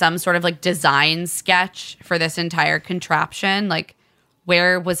 some sort of like design sketch for this entire contraption. Like,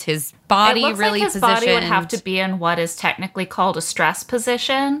 where was his body It looks really like his positioned? body would have to be in what is technically called a stress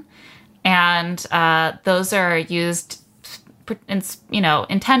position. And those are used,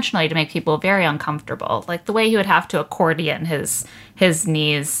 intentionally to make people very uncomfortable. Like the way he would have to accordion his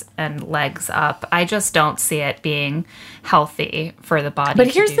knees and legs up. I just don't see it being healthy for the body. But to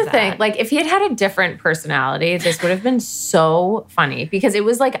here's do the that. thing. Like, if he had had a different personality, this would have been so funny because it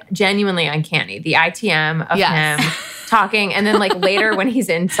was like genuinely uncanny. The ITM of Yes. him talking. And then like later when he's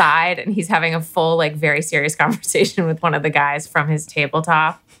inside and he's having a full, like very serious conversation with one of the guys from his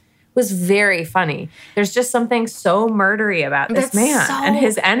tabletop was very funny. There's just something so murdery about this That's man so- and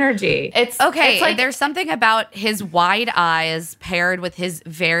his energy. It's Okay, It's like, there's something about his wide eyes paired with his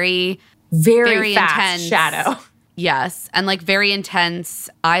very very fast intense shadow. Yes, and like very intense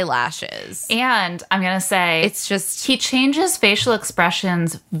eyelashes. and I'm gonna say It's just he changes facial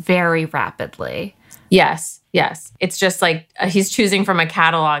expressions very rapidly. Yes. It's just like he's choosing from a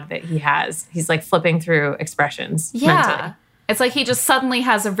catalog that he has. He's like flipping through expressions mentally. It's like he just suddenly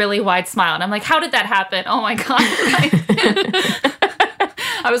has a really wide smile. And I'm like, how did that happen? Oh my God.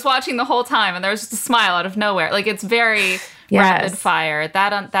 I was watching the whole time and there was just a smile out of nowhere. Like it's very rapid fire.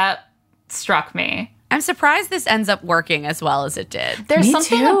 That struck me. I'm surprised this ends up working as well as it did. There's Me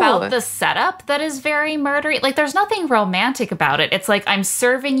something too. about the setup that is very murdery. Like there's nothing romantic about it. It's like I'm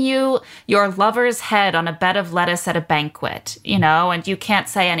serving you your lover's head on a bed of lettuce at a banquet, and you can't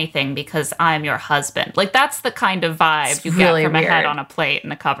say anything because I'm your husband. Like that's the kind of vibe It's you really get from a head weird. on a plate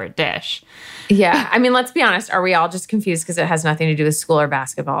in a covered dish. Yeah. I mean, let's be honest. Are we all just confused because it has nothing to do with school or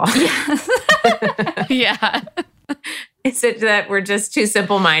basketball? Yeah. Is it that we're just too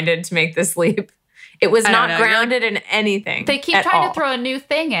simple-minded to make this leap? It was I don't not know. You're grounded in anything. They keep at trying all. to throw a new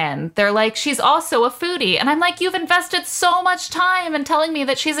thing in. They're like, she's also a foodie. And I'm like, you've invested so much time in telling me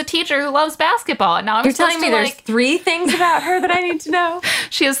that she's a teacher who loves basketball. And now I'm You're supposed telling me to, there's like, 3 things about her that I need to know?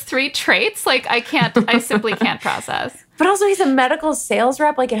 she has 3 traits? Like, I simply can't process. But also, he's a medical sales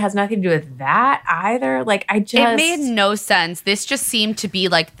rep. Like, it has nothing to do with that either. Like, It made no sense. This just seemed to be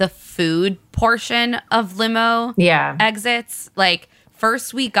like the food portion of limo Yeah. exits. Like,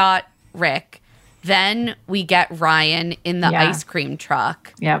 first we got Rick, then we get Ryan in the Yeah. ice cream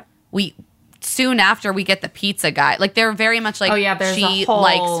truck. Yep. Soon after we get the pizza guy. Like, they're very much like, Oh, yeah, there's she a whole,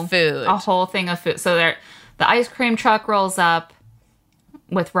 likes food. A whole thing of food. So the ice cream truck rolls up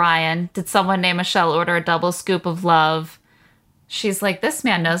with Ryan. Did someone named Michelle order a double scoop of love? She's like, this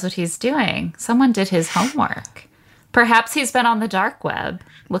man knows what he's doing. Someone did his homework. Perhaps he's been on the dark web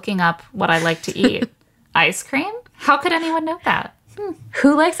looking up what I like to eat. Ice cream? How could anyone know that?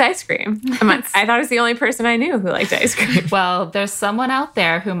 Who likes ice cream? I thought it was the only person I knew who liked ice cream. Well, there's someone out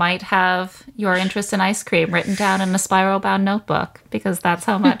there who might have your interest in ice cream written down in a spiral-bound notebook because that's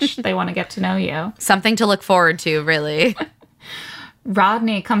how much they want to get to know you. Something to look forward to, really.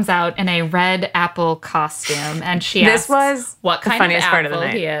 Rodney comes out in a red apple costume, and she asks what kind of funniest part of the apple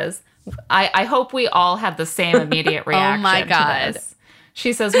night. he is. I hope we all have the same immediate reaction my God. to this.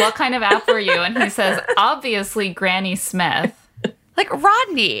 She says, what kind of apple are you? And he says, obviously Granny Smith. Like,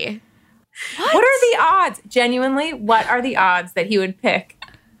 Rodney. What are the odds? Genuinely, what are the odds that he would pick?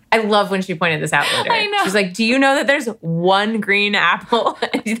 I love when she pointed this out later. I know. She's like, do you know that there's one green apple?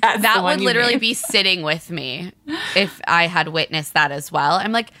 That would literally be sitting with me if I had witnessed that as well.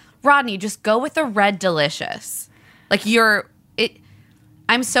 I'm like, Rodney, just go with the red delicious. Like,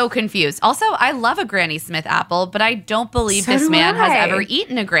 I'm so confused. Also, I love a Granny Smith apple, but I don't believe So this do man has I. ever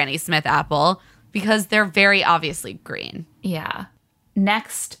eaten a Granny Smith apple because they're very obviously green. Yeah.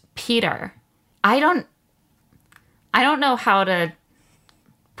 Next, Peter. I don't know how to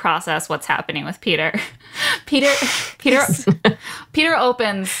process what's happening with Peter. Peter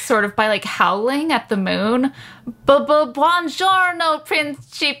opens sort of by like howling at the moon. Buongiorno,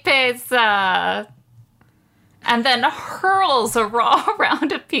 Principessa. And then hurls a raw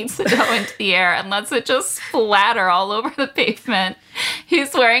round of pizza dough into the air and lets it just splatter all over the pavement.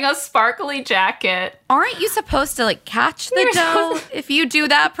 He's wearing a sparkly jacket. Aren't you supposed to like catch the dough if you do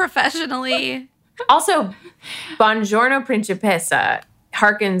that professionally? Also, Buongiorno Principessa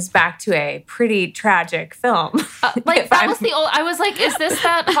harkens back to a pretty tragic film. Like that was the old. I was like, is this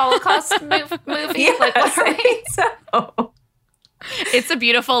that Holocaust movie? Like, what are we? So. It's a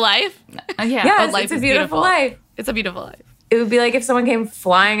Beautiful Life. Yeah. Yes, life it's a is beautiful life. It's a beautiful life. It would be like if someone came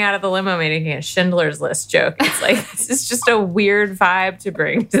flying out of the limo making a Schindler's List joke. It's like, this is just a weird vibe to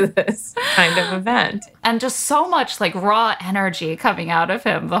bring to this kind of event. And just so much like raw energy coming out of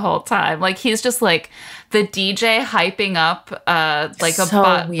him the whole time. Like he's just like the DJ hyping up like a So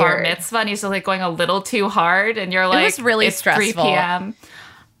bar weird. mitzvah, and he's just like going a little too hard, and you're like, was really it's stressful. 3 p.m.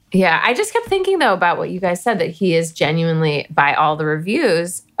 Yeah, I just kept thinking, though, about what you guys said, that he is genuinely, by all the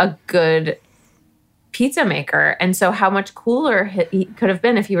reviews, a good pizza maker. And so how much cooler he could have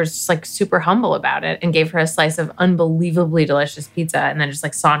been if he was just like super humble about it and gave her a slice of unbelievably delicious pizza and then just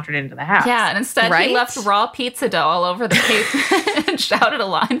like sauntered into the house. Yeah, and instead Right? he left raw pizza dough all over the pavement and shouted a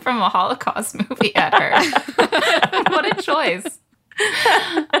line from a Holocaust movie at her. What a choice.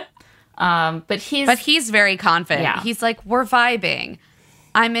 But he's very confident. Yeah. He's like, we're vibing.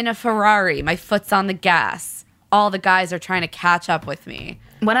 I'm in a Ferrari. My foot's on the gas. All the guys are trying to catch up with me.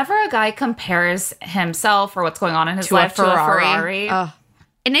 whenever a guy compares himself or what's going on in his To a life to a Ferrari. Ferrari,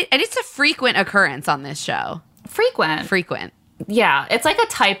 And it's a frequent occurrence on this show. frequent. Yeah, it's like a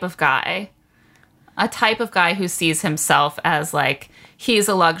type of guy who sees himself as like he's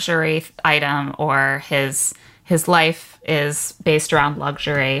a luxury item or his life is based around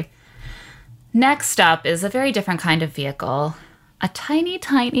luxury. Next up is a very different kind of vehicle. A tiny,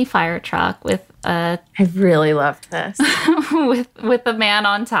 tiny fire truck with a I really loved this. with a man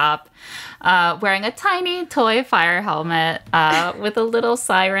on top, wearing a tiny toy fire helmet with a little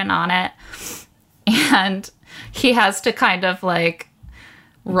siren on it, and he has to kind of like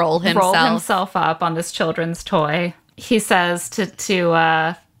Roll himself up on this children's toy. He says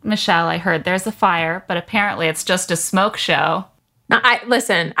to Michelle, "I heard there's a fire, but apparently it's just a smoke show." No, I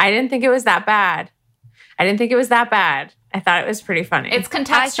didn't think it was that bad. I thought it was pretty funny. It's I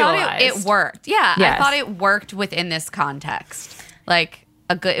contextualized. thought it worked. Yeah, Yes. I thought it worked within this context. Like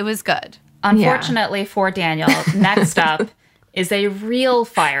it was good. Unfortunately for Daniel, next up is a real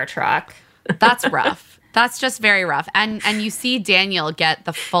fire truck. That's rough. That's just very rough. And you see Daniel get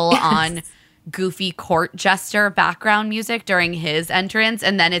the full on goofy court jester background music during his entrance,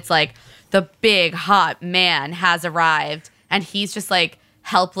 and then it's like the big hot man has arrived, and he's just like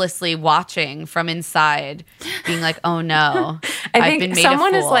helplessly watching from inside, being like, "Oh no, I I've been think made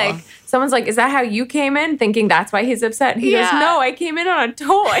someone a is fool." like, someone's like, "Is that how you came in?" Thinking that's why he's upset. He goes, Yeah. "No, I came in on a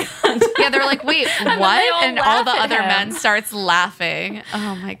toy." Yeah, they're like, "Wait, then what?" they all And all the laugh at other him. men starts laughing.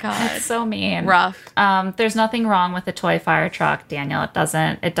 Oh my god, It's so mean. rough. There's nothing wrong with a toy fire truck, Daniel. It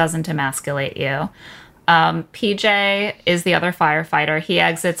doesn't emasculate you. PJ is the other firefighter. He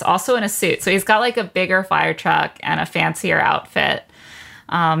exits also in a suit. So he's got like a bigger fire truck and a fancier outfit.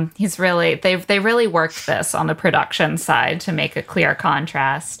 They really worked this on the production side to make a clear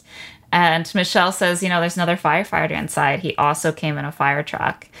contrast. And Michelle says, there's another firefighter inside. He also came in a fire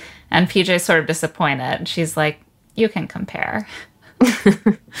truck. And PJ's sort of disappointed. And she's like, you can compare.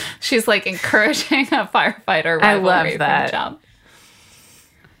 She's like encouraging a firefighter rivalry I love from that. jump.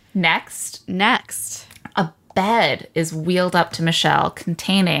 Next, Next, a bed is wheeled up to Michelle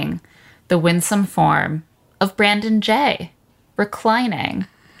containing the winsome form of Brandon J, reclining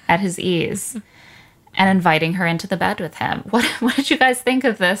at his ease and inviting her into the bed with him. What did you guys think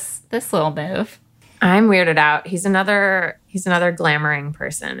of this little move? I'm weirded out. He's another glamoring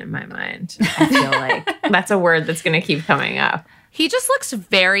person in my mind. I feel like that's a word that's going to keep coming up. He just looks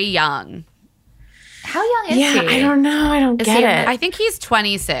very young. How young is he? I don't know. I don't get it. I think he's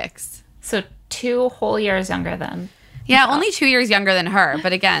 26. So 2 whole years younger than. Yeah, only 2 years younger than her.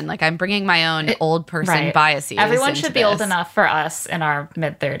 But again, like I'm bringing my own old person biases. Everyone should into be old this. enough for us in our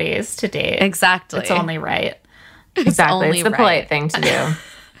mid-30s to date. Exactly. It's only right. Exactly. only It's the right. polite thing to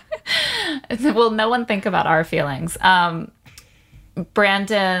do. Will no one think about our feelings?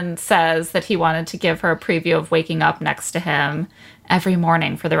 Brandon says that he wanted to give her a preview of waking up next to him every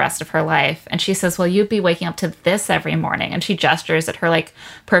morning for the rest of her life. And she says, well, you'd be waking up to this every morning. And she gestures at her like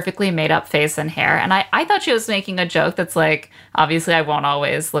perfectly made up face and hair. And I thought she was making a joke that's like, obviously I won't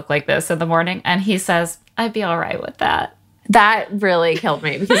always look like this in the morning. And he says, I'd be all right with that. That really killed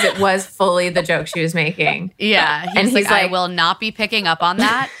me because it was fully the joke she was making. Yeah, And he's he's like, I like- will not be picking up on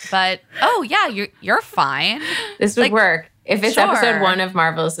that. But oh yeah, you're fine. This would Like, work. If it's sure. episode 1 of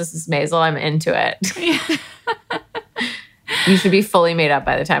Marvelous Mrs. Maisel, I'm into it. You should be fully made up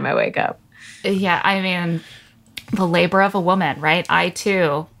by the time I wake up. Yeah, I mean, the labor of a woman, right? I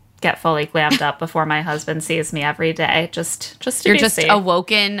too get fully glammed up before my husband sees me every day. Just to You're be just safe.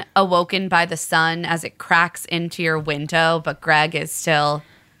 awoken by the sun as it cracks into your window, but Greg is still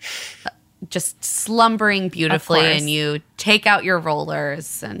just slumbering beautifully, course. and you take out your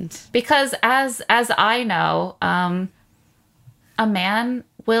rollers and Because as I know, a man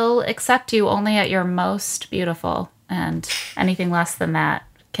will accept you only at your most beautiful, and anything less than that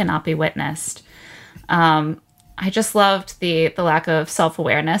cannot be witnessed. I just loved the lack of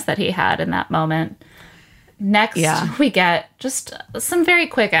self-awareness that he had in that moment. Next, we get just some very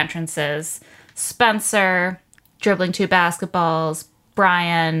quick entrances. Spencer dribbling 2 basketballs,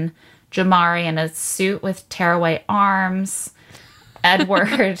 Brian, Jamari in a suit with tearaway arms.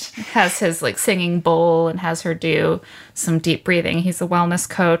 Edward has his like singing bowl and has her do some deep breathing. He's a wellness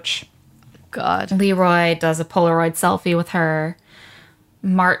coach. God. Leroy does a Polaroid selfie with her.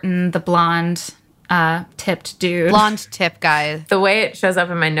 Martin, the blonde, tipped dude. Blonde tip guy. The way it shows up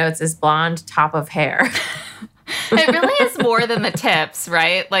in my notes is blonde top of hair. It really is more than the tips,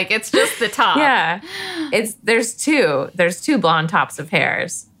 right? Like it's just the top. Yeah. There's two blonde tops of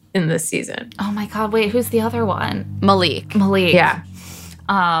hairs in this season. Oh my God, wait, who's the other one? Malik. Yeah.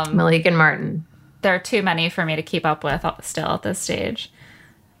 Malik and Martin. There are too many for me to keep up with still at this stage.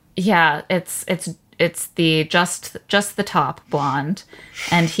 Yeah, it's the just the top blonde,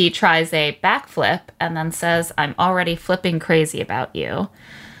 and he tries a backflip and then says, "I'm already flipping crazy about you."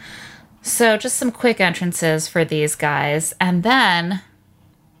 So just some quick entrances for these guys, and then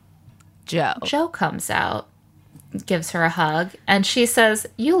Joe comes out, gives her a hug, and she says,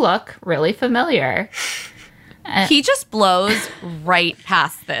 "You look really familiar." He just blows right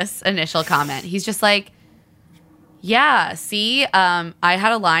past this initial comment. He's just like, yeah, see, I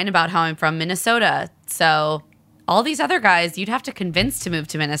had a line about how I'm from Minnesota. So all these other guys you'd have to convince to move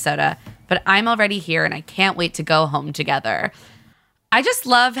to Minnesota, but I'm already here and I can't wait to go home together. I just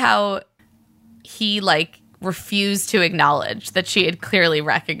love how he like refused to acknowledge that she had clearly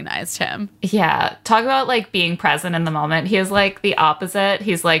recognized him. Yeah, talk about like being present in the moment. He is like the opposite.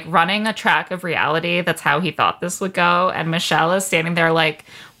 He's like running a track of reality. That's how he thought this would go. And Michelle is standing there like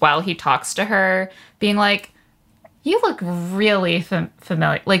while he talks to her, being like, you look really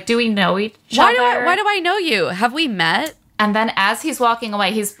familiar. Like, do we know each other? Why do I know you? Have we met? And then as he's walking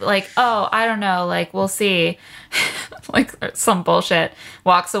away, he's like, oh, I don't know. Like, we'll see. Like some bullshit.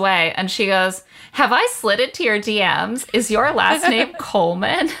 Walks away. And she goes, have I slid into your DMs? Is your last name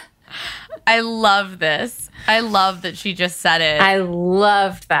Coleman? I love this. I love that she just said it. I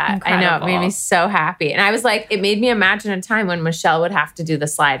loved that. Incredible. I know. It made me so happy. And I was like, it made me imagine a time when Michelle would have to do the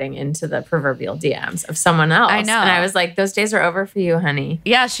sliding into the proverbial DMs of someone else. I know. And I was like, those days are over for you, honey.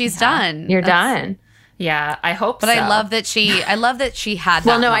 Yeah, she's done. You're done. Yeah, I hope But so. I love that she had that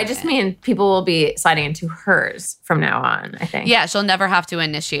Well, no, I moment. just mean people will be sliding into hers from now on, I think. Yeah, she'll never have to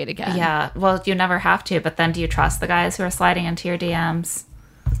initiate again. Yeah, well, you never have to. But then do you trust the guys who are sliding into your DMs?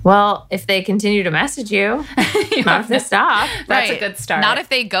 Well, if they continue to message you, not if they stop. That's a good start. Not if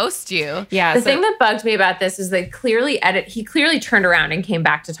they ghost you. Yeah. The thing that bugged me about this is he clearly turned around and came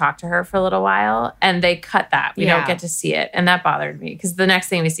back to talk to her for a little while, and they cut that. We don't get to see it. And that bothered me because the next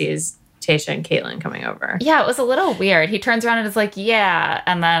thing we see is Tayshia and Caitlin coming over. Yeah, it was a little weird. He turns around and is like, yeah.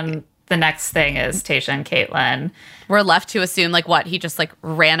 And then the next thing is Tayshia and Caitlyn. We're left to assume, like, what? He just, like,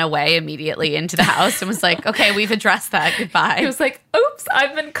 ran away immediately into the house and was like, okay, we've addressed that. Goodbye. He was like, oops,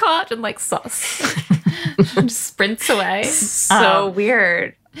 I've been caught, and like just sprints away. So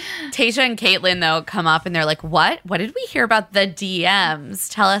weird. Tayshia and Caitlyn, though, come up and they're like, what? What did we hear about the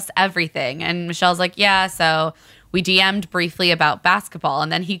DMs? Tell us everything. And Michelle's like, yeah, so we DM'd briefly about basketball, and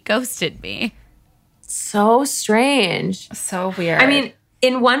then he ghosted me. So strange. So weird. I mean,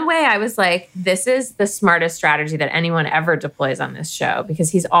 in one way, I was like, this is the smartest strategy that anyone ever deploys on this show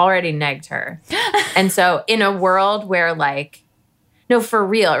because he's already negged her. And so in a world where like, no, for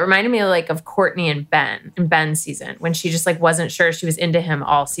real, it reminded me like of Courtney and Ben in Ben's season when she just like wasn't sure she was into him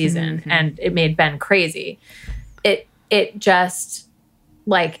all season and it made Ben crazy. It just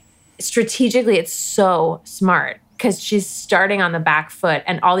like strategically, it's so smart because she's starting on the back foot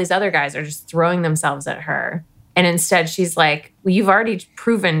and all these other guys are just throwing themselves at her. And instead she's like, well, you've already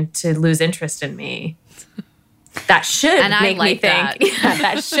proven to lose interest in me. That should make me think.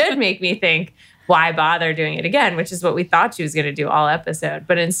 That should make me think, why bother doing it again? Which is what we thought she was going to do all episode.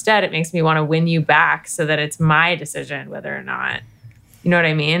 But instead it makes me want to win you back so that it's my decision whether or not. You know what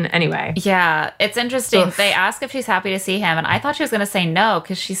I mean? Anyway. Yeah, it's interesting. Oof. They ask if she's happy to see him. And I thought she was going to say no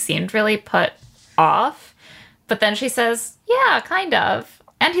because she seemed really put off. But then she says, yeah, kind of.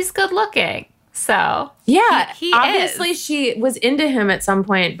 And he's good looking. So yeah, he obviously is. she was into him at some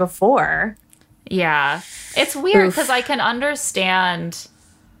point before. yeah, it's weird because I can understand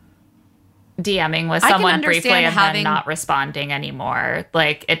DMing with someone briefly and then not responding anymore.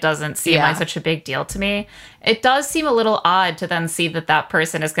 Like, it doesn't seem like such a big deal to me. It does seem a little odd to then see that that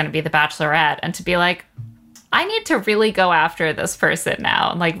person is going to be the Bachelorette and to be like, I need to really go after this person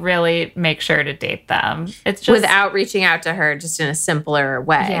now and like really make sure to date them. It's just without reaching out to her, just in a simpler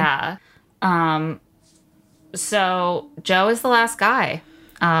way. Yeah. So Joe is the last guy.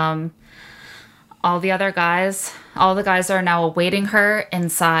 All the guys are now awaiting her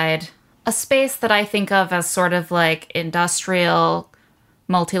inside a space that I think of as sort of like industrial,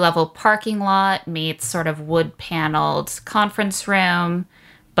 multi-level parking lot meets sort of wood-paneled conference room,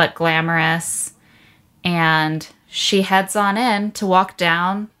 but glamorous. And she heads on in to walk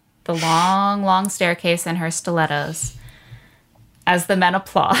down the long, long staircase in her stilettos as the men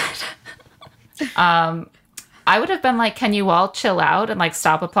applaud. I would have been like, can you all chill out and like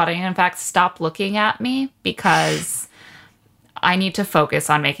stop applauding? In fact, stop looking at me because I need to focus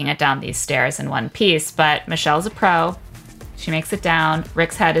on making it down these stairs in one piece. But Michelle's a pro. She makes it down.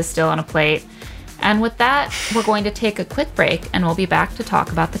 Rick's head is still on a plate. And with that, we're going to take a quick break and we'll be back to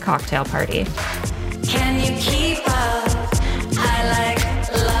talk about the cocktail party. Can you keep up? I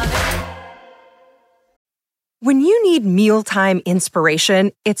like love it. When you need mealtime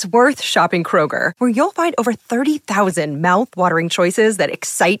inspiration, it's worth shopping Kroger, where you'll find over 30,000 mouth-watering choices that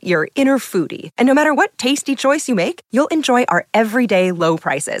excite your inner foodie. And no matter what tasty choice you make, you'll enjoy our everyday low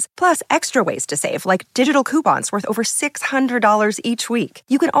prices, plus extra ways to save, like digital coupons worth over $600 each week.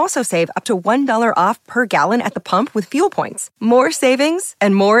 You can also save up to $1 off per gallon at the pump with fuel points. More savings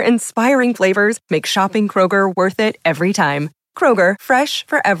and more inspiring flavors make shopping Kroger worth it every time. Kroger, fresh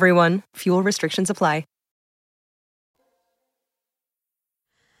for everyone. Fuel restrictions apply.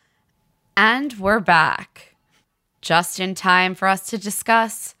 And we're back, just in time for us to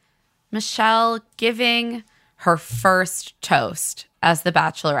discuss Michelle giving her first toast as the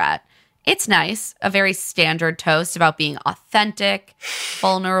Bachelorette. It's nice, a very standard toast about being authentic,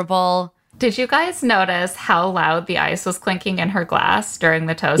 vulnerable. Did you guys notice how loud the ice was clinking in her glass during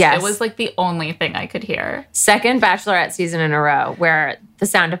the toast? Yes. It was like the only thing I could hear. Second Bachelorette season in a row where the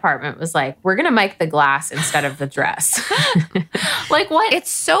sound department was like, we're going to mic the glass instead of the dress. Like, what?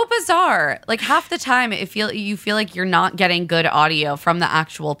 It's so bizarre. Like, half the time you feel like you're not getting good audio from the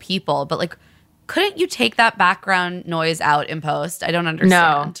actual people, but like, couldn't you take that background noise out in post? I don't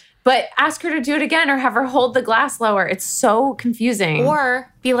understand. No. But ask her to do it again or have her hold the glass lower. It's so confusing.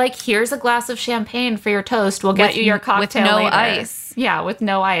 Or be like, here's a glass of champagne for your toast. We'll get you your cocktail with no later. ice. Yeah, with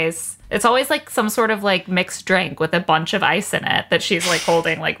no ice. It's always like some sort of like mixed drink with a bunch of ice in it that she's like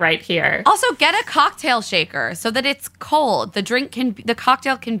holding like right here. Also, get a cocktail shaker so that it's cold. The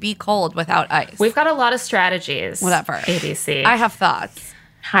cocktail can be cold without ice. We've got a lot of strategies. Whatever. ABC. I have thoughts.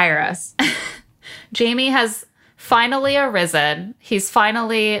 Hire us. Jamie has finally arisen. He's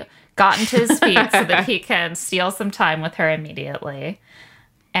finally gotten to his feet so that he can steal some time with her immediately.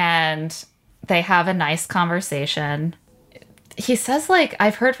 And they have a nice conversation. He says, like,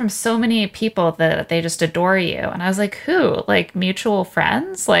 I've heard from so many people that they just adore you. And I was like, who? Like, mutual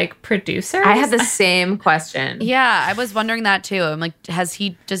friends? Like, producers? I had the same question. Yeah, I was wondering that too. I'm like, does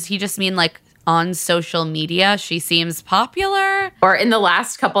he just mean like on social media, she seems popular. Or in the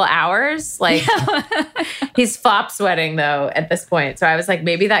last couple hours, like he's flop sweating though at this point. So I was like,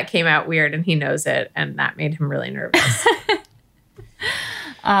 maybe that came out weird and he knows it, and that made him really nervous.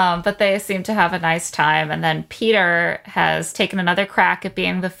 But they seem to have a nice time. And then Peter has taken another crack at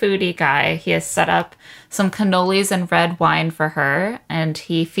being the foodie guy. He has set up some cannolis and red wine for her, and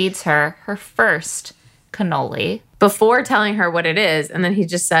he feeds her her first cannoli. Before telling her what it is, and then he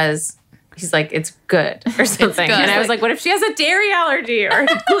just says, he's like, it's good or something. good. And I was like, what if she has a dairy allergy or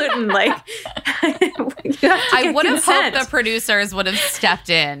gluten? Like, I would have hoped the producers would have stepped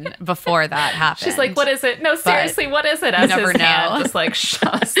in before that happened. She's like, what is it? No, seriously, what is it? As never his know. hand just like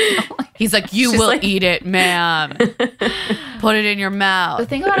shoves. He's like, you She's will like- eat it, ma'am. Put it in your The mouth.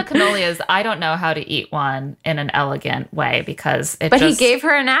 thing about a cannoli is I don't know how to eat one in an elegant way because it But just... he gave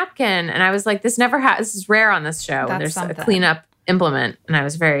her a napkin, and I was like, this is rare on this show. That's There's something. a cleanup implement, and I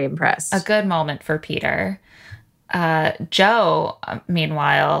was very impressed. a good moment for Peter. Joe,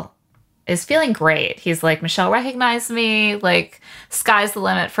 meanwhile, is feeling great. He's like, Michelle recognized me. Like, sky's the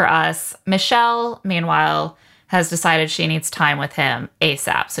limit for us. Michelle, meanwhile, has decided she needs time with him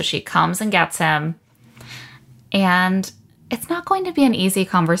ASAP. So she comes and gets him. And it's not going to be an easy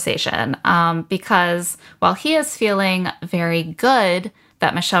conversation because while he is feeling very good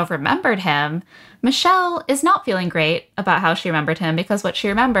that Michelle remembered him, Michelle is not feeling great about how she remembered him because what she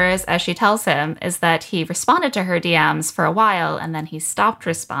remembers, as she tells him, is that he responded to her DMs for a while and then he stopped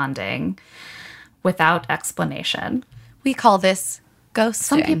responding without explanation. We call this ghosting.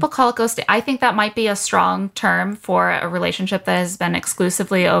 Some people call it ghosting. I think that might be a strong term for a relationship that has been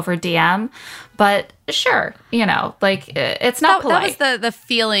exclusively over DM, but sure, like it's not polite. That was the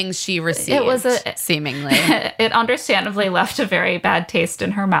feelings she received. It was seemingly. It understandably left a very bad taste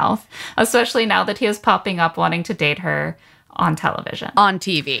in her mouth, especially now that he is popping up wanting to date her on television. On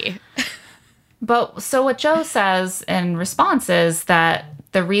TV. But so what Joe says in response is that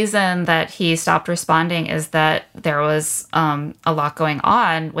the reason that he stopped responding is that there was a lot going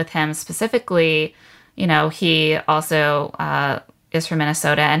on with him specifically. He also is from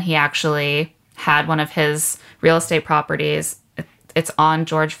Minnesota, and he actually had one of his real estate properties. It's on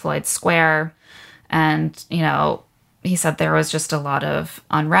George Floyd Square. And, he said there was just a lot of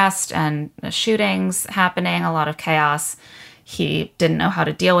unrest and shootings happening, a lot of chaos. He didn't know how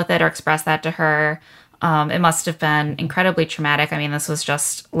to deal with it or express that to her. It must have been incredibly traumatic. I mean, this was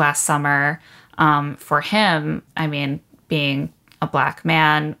just last summer for him. I mean, being a Black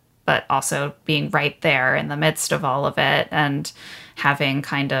man, but also being right there in the midst of all of it and having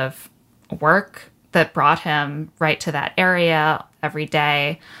kind of work that brought him right to that area every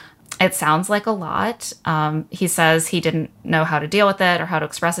day. It sounds like a lot. He says he didn't know how to deal with it or how to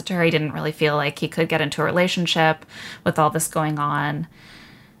express it to her. He didn't really feel like he could get into a relationship with all this going on.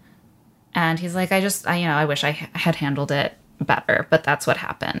 And he's like, I wish I had handled it better, but that's what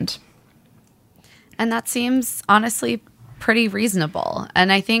happened. And that seems honestly pretty reasonable.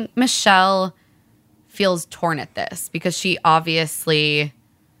 And I think Michelle feels torn at this because she obviously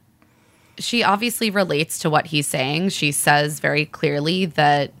relates to what he's saying. She says very clearly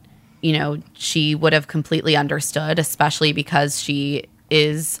that, she would have completely understood, especially because she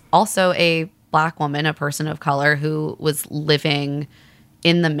is also a Black woman, a person of color who was living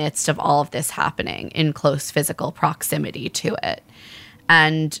in the midst of all of this happening in close physical proximity to it.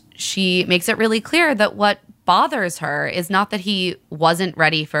 And she makes it really clear that what bothers her is not that he wasn't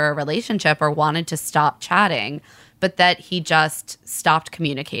ready for a relationship or wanted to stop chatting, but that he just stopped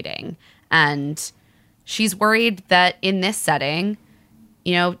communicating. And she's worried that in this setting,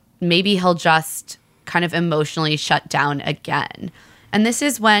 maybe he'll just kind of emotionally shut down again. And this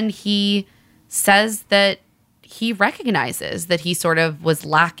is when he says that he recognizes that he sort of was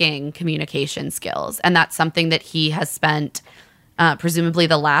lacking communication skills. And that's something that he has spent presumably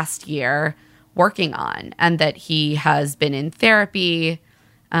the last year working on, and that he has been in therapy,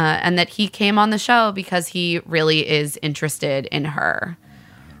 and that he came on the show because he really is interested in her.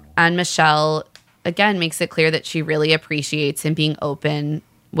 And Michelle, again, makes it clear that she really appreciates him being open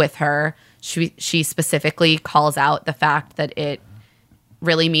with her. She specifically calls out the fact that it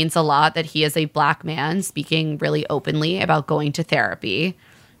really means a lot that he is a Black man speaking really openly about going to therapy.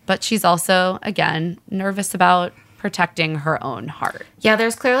 But she's also, again, nervous about protecting her own heart. Yeah,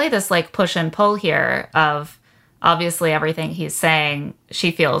 there's clearly this like push and pull here of obviously everything he's saying,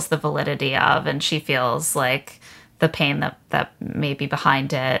 she feels the validity of, and she feels like the pain that may be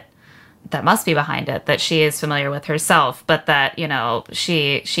behind it, that must be behind it, that she is familiar with herself, but that,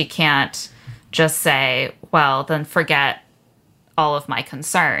 she can't just say, well, then forget all of my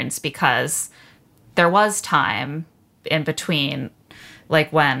concerns, because there was time in between,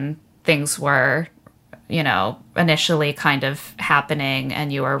 like when things were, initially kind of happening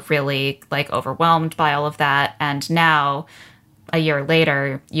and you were really like overwhelmed by all of that. And now, a year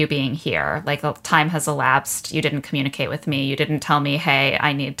later, you being here, like time has elapsed. You didn't communicate with me. You didn't tell me, hey,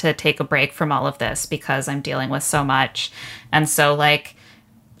 I need to take a break from all of this because I'm dealing with so much. And so, like,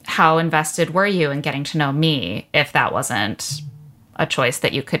 how invested were you in getting to know me if that wasn't a choice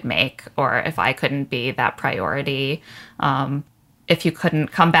that you could make, or if I couldn't be that priority? If you couldn't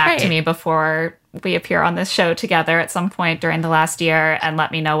come back to me before we appear on this show together at some point during the last year and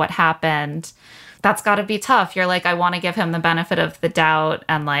let me know what happened, that's got to be tough. You're like, I want to give him the benefit of the doubt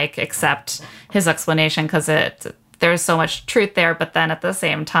and like accept his explanation because there's so much truth there. But then at the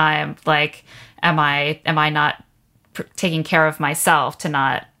same time, like, am I not taking care of myself to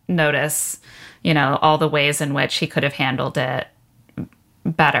not notice, all the ways in which he could have handled it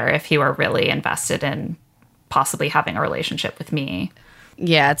better if he were really invested in possibly having a relationship with me?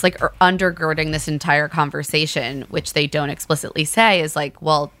 Yeah, it's like undergirding this entire conversation, which they don't explicitly say, is like,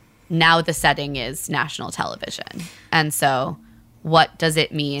 well, now the setting is national television. And so what does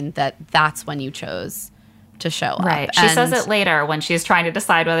it mean that that's when you chose to show up? Right. She says it later when she's trying to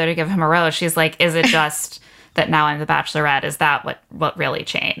decide whether to give him a rose. She's like, is it just that now I'm the Bachelorette? Is that what really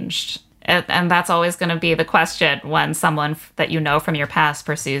changed? And that's always going to be the question when someone that you know from your past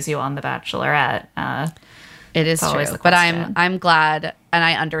pursues you on The Bachelorette. It is true. But I'm glad, and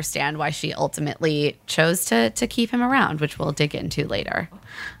I understand why she ultimately chose to keep him around, which we'll dig into later.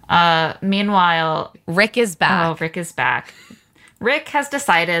 Meanwhile, Rick is back. Oh, Rick is back. Rick has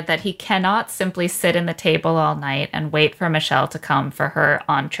decided that he cannot simply sit in the table all night and wait for Michelle to come for her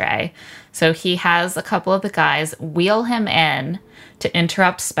entree. So he has a couple of the guys wheel him in to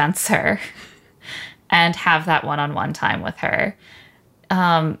interrupt Spencer and have that one-on-one time with her.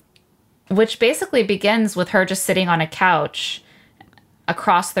 Which basically begins with her just sitting on a couch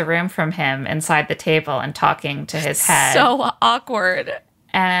across the room from him inside the table and talking to his head. So awkward.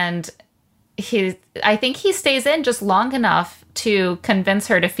 And I think he stays in just long enough to convince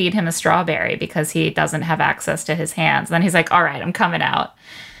her to feed him a strawberry because he doesn't have access to his hands. Then he's like, all right, I'm coming out.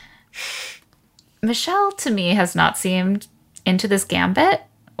 Michelle, to me, has not seemed into this gambit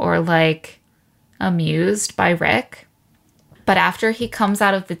or like amused by Rick. But after he comes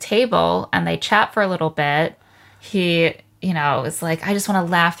out of the table and they chat for a little bit, he, is like, I just want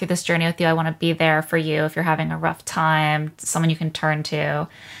to laugh through this journey with you. I want to be there for you if you're having a rough time, someone you can turn to.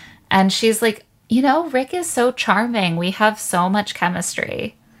 And she's like, Rick is so charming. We have so much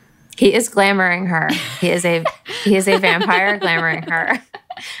chemistry. He is glamoring her. He is a vampire glamoring her.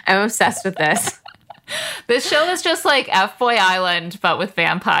 I'm obsessed with this. This show is just like F-Boy Island, but with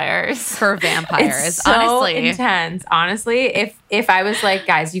vampires. For vampires. It's so honestly. intense. Honestly, if I was like,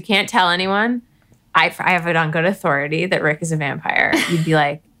 guys, you can't tell anyone, I have it on good authority that Rick is a vampire, you'd be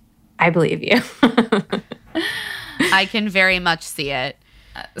like, I believe you. I can very much see it.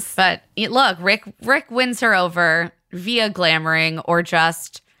 But look, Rick wins her over via glamoring or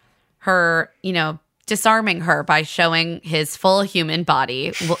just her, disarming her by showing his full human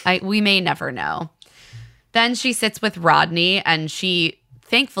body. We may never know. Then she sits with Rodney and she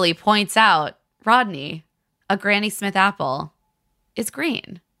thankfully points out, Rodney, a Granny Smith apple is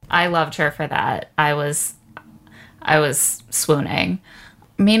green. I loved her for that. I was swooning.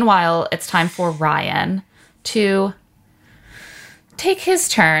 Meanwhile, it's time for Ryan to take his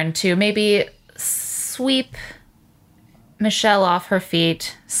turn to maybe sweep Michelle off her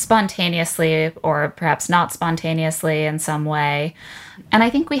feet spontaneously or perhaps not spontaneously in some way. And I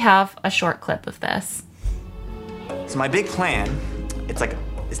think we have a short clip of this. So my big plan, it's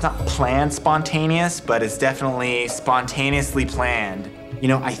not planned spontaneous, but it's definitely spontaneously planned.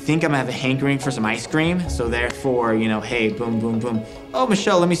 I think I'm gonna have a hankering for some ice cream, so therefore, hey, boom, boom, boom. Oh,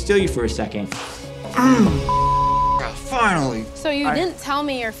 Michelle, let me steal you for a second. Finally. So you didn't tell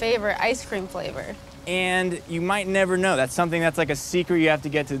me your favorite ice cream flavor. And you might never know. That's something that's like a secret. You have to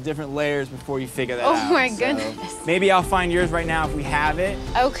get to different layers before you figure that out. Oh my So goodness. maybe I'll find yours right now if we have it.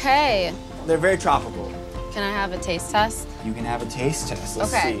 Okay. They're very tropical. Can I have a taste test? You can have a taste test.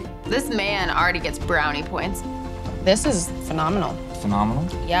 Let's Okay. see. This man already gets brownie points. This is phenomenal. Phenomenal.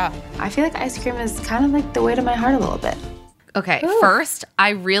 Yeah. I feel like ice cream is kind of like the way to my heart a little bit. Okay, first, I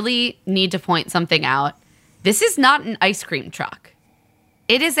really need to point something out. This is not an ice cream truck.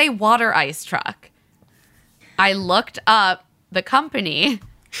 It is a water ice truck. I looked up the company,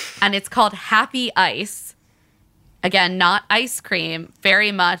 and it's called Happy Ice. Again, not ice cream.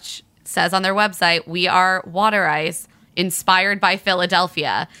 Very much says on their website, we are water ice, inspired by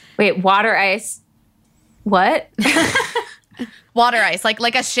Philadelphia. Wait, water ice. What? Water ice, like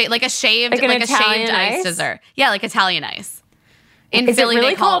a shaved Like an Italian ice ice? dessert. Yeah, like Italian ice. In Is it Philly,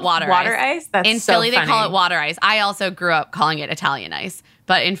 really they call it called water ice? That's in so Philly, they call funny. it water ice. I also grew up calling it Italian ice,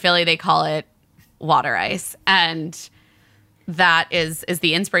 but in Philly, they call it water ice. And that is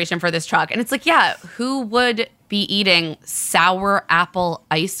the inspiration for this truck. And it's like, yeah, who would be eating sour apple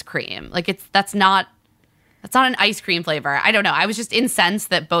ice cream? Like that's not an ice cream flavor. I don't know. I was just incensed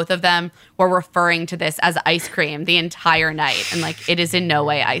that both of them were referring to this as ice cream the entire night. And like, it is in no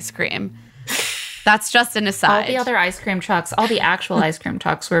way ice cream. That's just an aside. All the other ice cream trucks, all the actual ice cream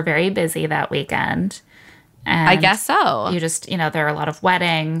trucks were very busy that weekend. And I guess so. You just, there are a lot of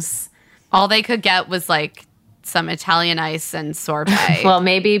weddings. All they could get was like some Italian ice and sorbet. Well,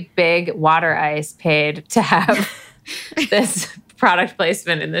 maybe Big Water Ice paid to have this product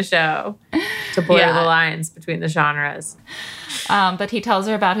placement in the show to blur the lines between the genres. But he tells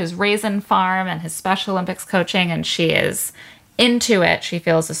her about his raisin farm and his Special Olympics coaching, and she is into it. She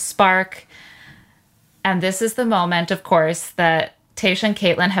feels a spark. And this is the moment, of course, that Tayshia and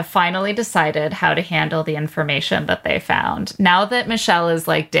Caitlin have finally decided how to handle the information that they found. Now that Michelle is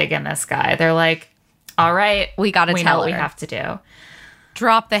like digging this guy, they're like, all right, we got to tell know her. what we have to do.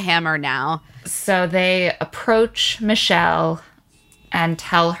 Drop the hammer now. So they approach Michelle and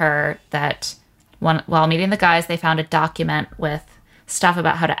tell her that while meeting the guys, they found a document with stuff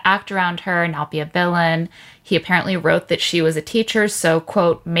about how to act around her, not be a villain. He apparently wrote that she was a teacher, so,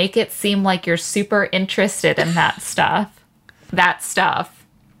 quote, make it seem like you're super interested in that stuff. That stuff.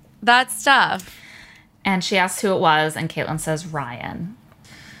 And she asks who it was, and Caitlin says Ryan.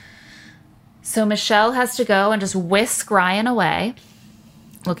 So Michelle has to go and just whisk Ryan away,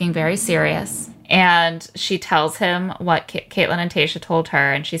 looking very serious. And she tells him what Caitlin and Tayshia told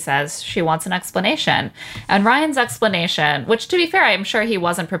her, and she says she wants an explanation. And Ryan's explanation, which, to be fair, I'm sure he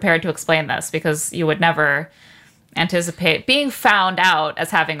wasn't prepared to explain this, because you would never anticipate being found out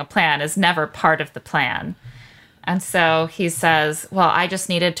as having a plan is never part of the plan. And so he says, well, I just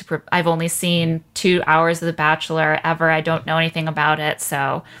needed to, I've only seen 2 hours of The Bachelor ever. I don't know anything about it.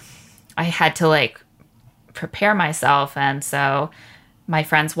 So I had to prepare myself. And so my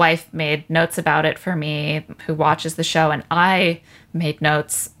friend's wife made notes about it for me, who watches the show. And I made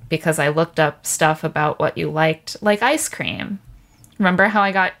notes because I looked up stuff about what you liked, like ice cream. Remember how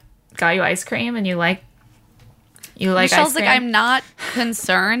I got you ice cream and you like Michelle's ice cream? like, I'm not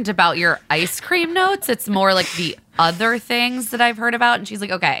concerned about your ice cream notes. It's more like the other things that I've heard about. And she's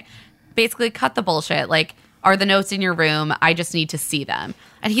like, okay, basically cut the bullshit. Like, are the notes in your room? I just need to see them.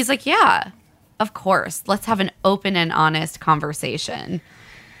 And he's like, yeah, of course. Let's have an open and honest conversation.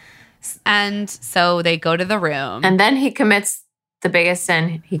 And so they go to the room. And then he commits the biggest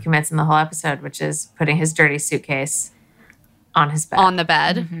sin he commits in the whole episode, which is putting his dirty suitcase on his bed. On the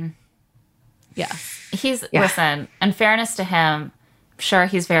bed. Mm-hmm. Yeah. Listen, in fairness to him, sure,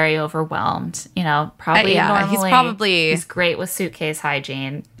 he's very overwhelmed. Probably normally he's great with suitcase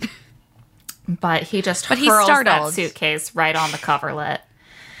hygiene. But he just hurls that suitcase right on the coverlet.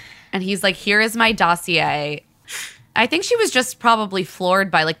 And he's like, here is my dossier. I think she was just probably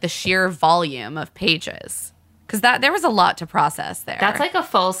floored by the sheer volume of pages. Because there was a lot to process there. That's like a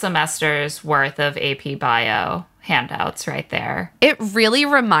full semester's worth of AP Bio handouts right there. It really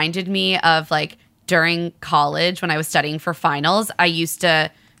reminded me of during college when I was studying for finals, I used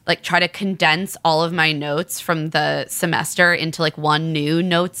to try to condense all of my notes from the semester into one new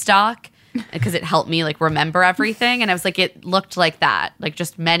note stock because it helped me remember everything. And I was it looked like that,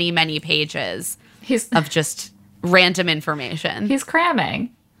 just many, many pages of just random information. He's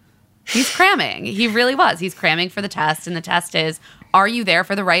cramming. He really was. He's cramming for the test. And the test is, are you there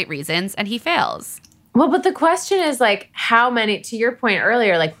for the right reasons? And he fails. Well, but the question is how many, to your point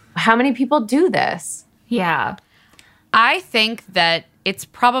earlier, how many people do this? Yeah. I think that it's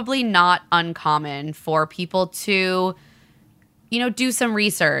probably not uncommon for people to, do some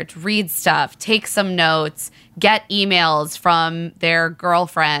research, read stuff, take some notes, get emails from their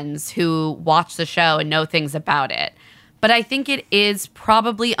girlfriends who watch the show and know things about it. But I think it is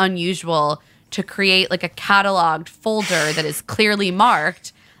probably unusual to create a cataloged folder that is clearly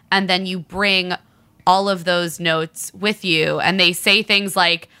marked, and then you bring all of those notes with you, and they say things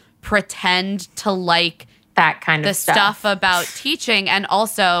like pretend to like that kind of stuff about teaching, and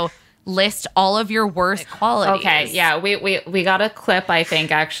also list all of your worst qualities. Okay, yeah, we got a clip, I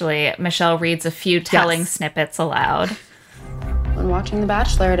think, actually. Michelle reads a few telling snippets aloud. When watching The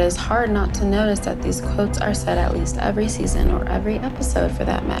Bachelor, it is hard not to notice that these quotes are said at least every season, or every episode for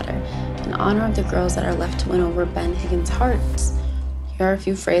that matter, in honor of the girls that are left to win over Ben Higgins' hearts. Here are a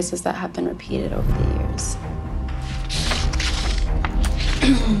few phrases that have been repeated over the years.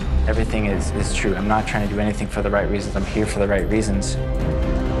 Everything is true. I'm not trying to do anything for the right reasons. I'm here for the right reasons.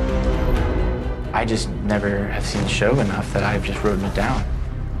 I just never have seen the show enough that I've just written it down.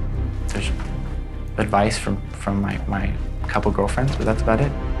 There's advice from my couple girlfriends, but that's about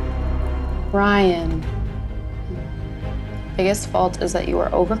it. Ryan. Biggest fault is that you are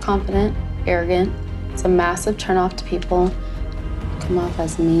overconfident, arrogant. It's a massive turnoff to people. Come off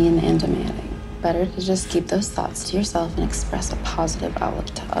as mean and demanding. Better to just keep those thoughts to yourself and express a positive outlook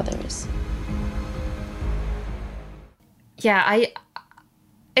to others. Yeah,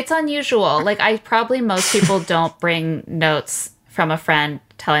 it's unusual. Like, most people don't bring notes from a friend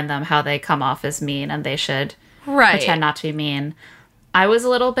telling them how they come off as mean and they should pretend not to be mean. I was a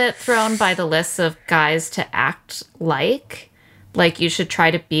little bit thrown by the list of guys to act like you should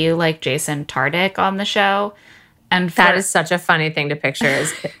try to be like Jason Tartick on the show. And that is such a funny thing to picture,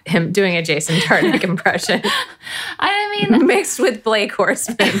 is him doing a Jason Tartick impression. I mean, mixed with Blake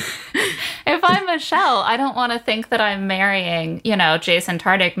Horstman. If I'm Michelle, I don't want to think that I'm marrying, Jason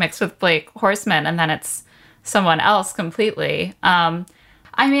Tartick mixed with Blake Horstman, and then it's someone else completely. I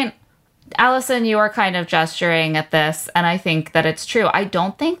mean, Allison, you are kind of gesturing at this, and I think that it's true. I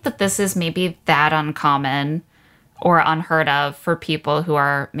don't think that this is maybe that uncommon or unheard of for people who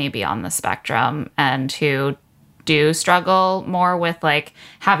are maybe on the spectrum and who do struggle more with like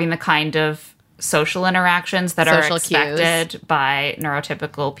having the kind of social interactions that are expected by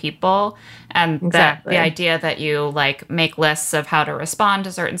neurotypical people. And that the idea that you like make lists of how to respond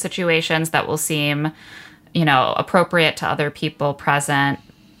to certain situations that will seem, appropriate to other people present.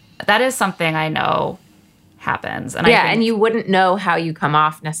 That is something I know happens. And and you wouldn't know how you come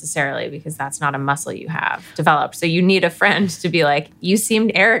off necessarily because that's not a muscle you have developed. So you need a friend to be like, you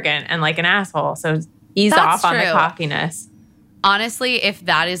seemed arrogant and like an asshole. So ease off on the cockiness. Honestly, if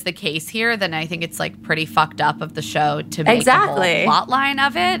that is the case here, then I think it's like pretty fucked up of the show to make the whole plot line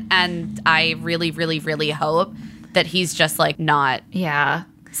of it. And I really, really, really hope that he's just like not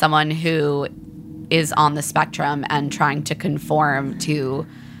someone who is on the spectrum and trying to conform to,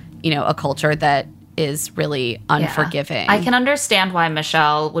 a culture that is really unforgiving. I can understand why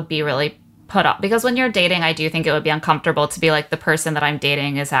Michelle would be really put off, because when you're dating, I do think it would be uncomfortable to be like, the person that I'm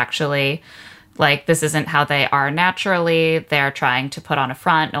dating is actually like, this isn't how they are naturally. They're trying to put on a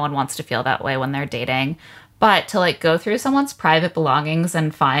front. No one wants to feel that way when they're dating. But to like go through someone's private belongings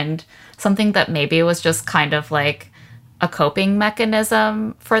and find something that maybe was just kind of like a coping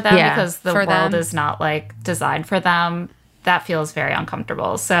mechanism for them because the world is not like designed for them, that feels very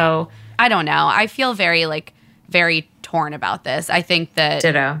uncomfortable. So I don't know. I feel very torn about this. I think that...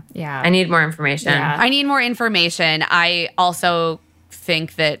 Ditto. Yeah. I need more information. Yeah. I need more information. I also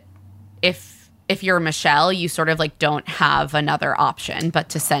think that if you're Michelle, you sort of like don't have another option but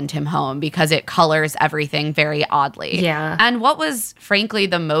to send him home because it colors everything very oddly. Yeah. And what was frankly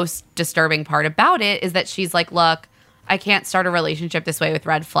the most disturbing part about it is that she's like, look, I can't start a relationship this way with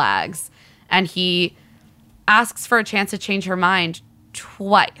red flags. And he asks for a chance to change her mind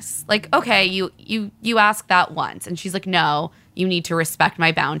twice. Like, okay, you ask that once. And she's like, no, you need to respect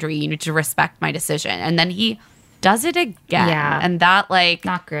my boundary. You need to respect my decision. And then he does it again. Yeah. And that like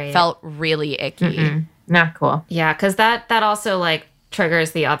not great. Felt really icky. Not cool. Yeah, because that also like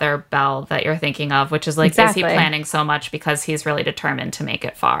triggers the other bell that you're thinking of, which is like, is he planning so much because he's really determined to make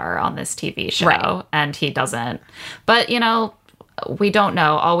it far on this TV show? Right. And he doesn't. But, we don't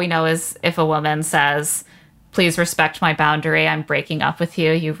know. All we know is if a woman says, please respect my boundary, I'm breaking up with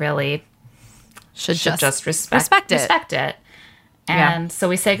you, you really should just respect it. And so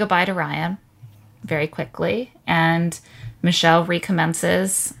we say goodbye to Ryan very quickly, and Michelle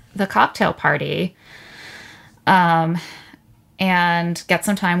recommences the cocktail party and gets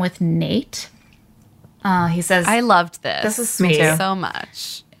some time with Nate. He says, I loved this. This is sweet. So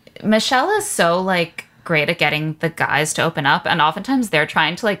much. Michelle is so like great at getting the guys to open up, and oftentimes they're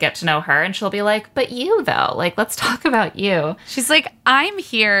trying to like get to know her, and she'll be like, but you though, like, let's talk about you. She's like, I'm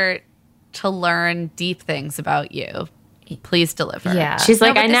here to learn deep things about you. Please deliver. Yeah. She's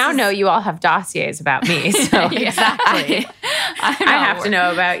like, I now know you all have dossiers about me. So exactly. I have to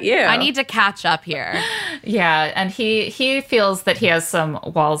know about you. I need to catch up here. Yeah. And he feels that he has some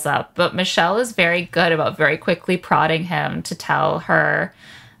walls up, but Michelle is very good about very quickly prodding him to tell her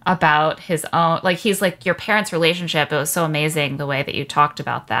about his own, like, he's like, your parents' relationship, it was so amazing the way that you talked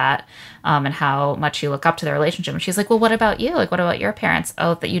about that, and how much you look up to their relationship. And she's like, well, what about you? Like, what about your parents?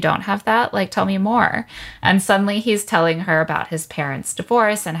 Oh, that you don't have that? Like, tell me more. And suddenly he's telling her about his parents'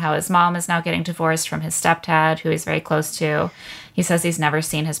 divorce and how his mom is now getting divorced from his stepdad, who he's very close to. He says he's never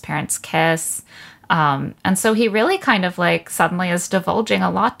seen his parents kiss. And so he really kind of like suddenly is divulging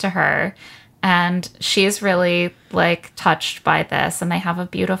a lot to her. And she's really like touched by this, and they have a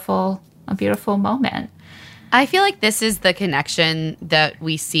beautiful moment. I feel like this is the connection that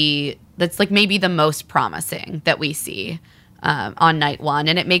we see That's like maybe the most promising that we see on night one.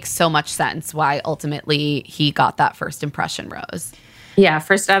 And it makes so much sense why ultimately he got that first impression rose. Yeah,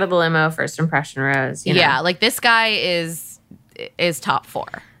 first out of the limo, first impression rose. You know? Yeah, like this guy is top 4.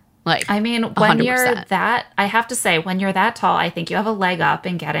 Like, I mean, when 100%. you're that, I have to say, when you're that tall, I think you have a leg up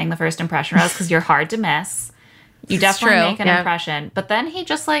in getting the first impression rose because you're hard to miss. You definitely true. make an impression. But then he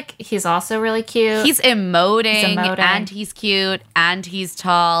just like, he's also really cute. He's emoting, and he's cute, and he's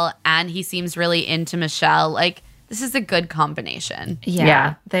tall, and he seems really into Michelle. Like, this is a good combination.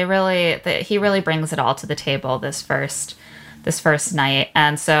 Yeah. He really brings it all to the table this first night.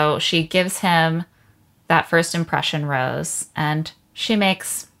 And so she gives him that first impression rose, and she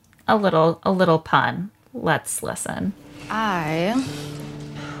makes a little pun. Let's listen. I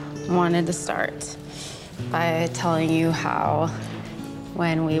wanted to start by telling you how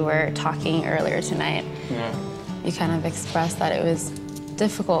when we were talking earlier tonight, you kind of expressed that it was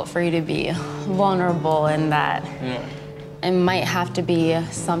difficult for you to be vulnerable and that it might have to be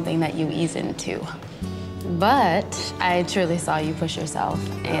something that you ease into. But I truly saw you push yourself,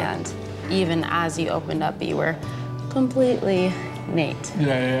 and even as you opened up, you were completely Nate.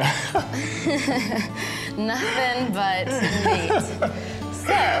 Yeah. Nothing but Nate.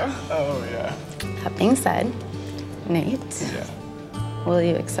 So, Oh, yeah. that being said, Nate, will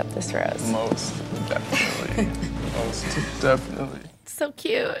you accept this rose? Most definitely. Most definitely. So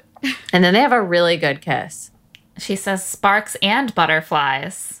cute. And then they have a really good kiss. She says sparks and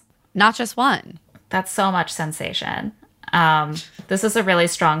butterflies. Not just one. That's so much sensation. This is a really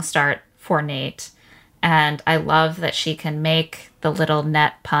strong start for Nate. And I love that she can make the little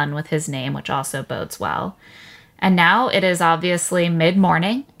net pun with his name, which also bodes well. And now it is obviously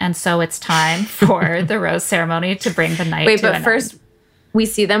mid-morning, and so it's time for the rose ceremony to bring the night to Wait, but an first, end. we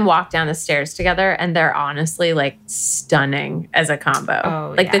see them walk down the stairs together, and they're honestly like stunning as a combo.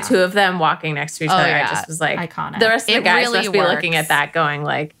 Oh, like yeah. the two of them walking next to each other. yeah. I just was like, Iconic. the rest of the It guys really must be works. looking at that going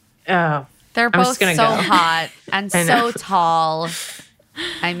like, oh, They're I'm both just so gonna go. hot and I so know. tall.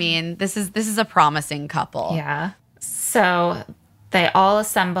 I mean, this is a promising couple. Yeah. So they all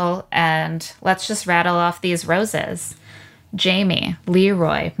assemble, and let's just rattle off these roses. Jamie,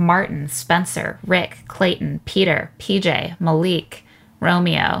 Leroy, Martin, Spencer, Rick, Clayton, Peter, PJ, Malik,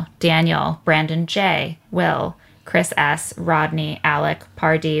 Romeo, Daniel, Brandon J, Will, Chris S, Rodney, Alec,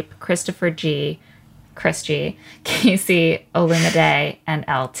 Pardeep, Christopher G, Chris G, Casey, Olumide, and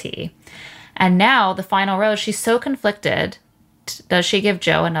LT. And now the final rose, she's so conflicted. Does she give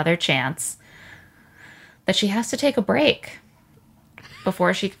Joe another chance? That she has to take a break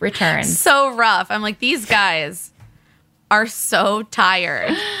before she returns. So rough. I'm like, these guys are so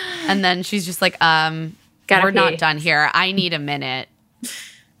tired. And then she's just like, Gotta we're pee. not done here. I need a minute.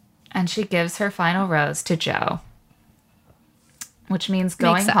 And she gives her final rose to Joe, which means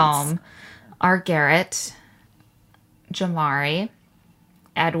going Makes sense. home are Garrett, Jamari,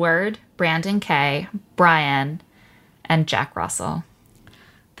 Edward, Brandon K, Brian, and Jack Russell.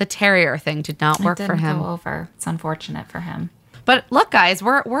 The terrier thing did not work It for didn't him. go over. It's unfortunate for him. But look, guys,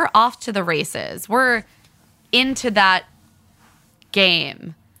 we're off to the races. We're into that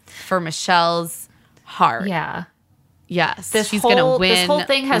game for Michelle's heart. Yeah. Yes, This she's whole, gonna win. This whole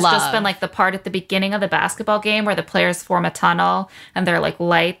thing has love. just been like the part at the beginning of the basketball game where the players form a tunnel and they're like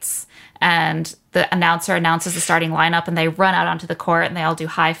lights, and the announcer announces the starting lineup and they run out onto the court and they all do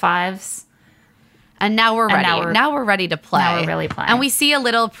high fives. And now we're ready. now Now we're ready to play. now we're really playing. And we see a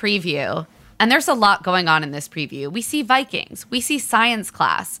little preview. And there's a lot going on in this preview. We see Vikings. We see science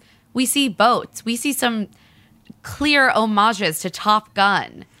class. We see boats. We see some clear homages to Top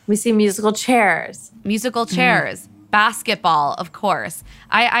Gun. we see musical chairs. Musical chairs. Basketball, of course.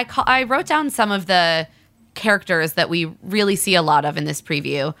 I wrote down some of the characters that we really see a lot of in this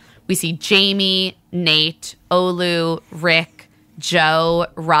preview. We see Jamie, Nate, Olu, Rick, Joe,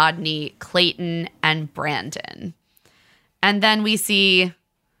 Rodney, Clayton, and Brandon. And then we see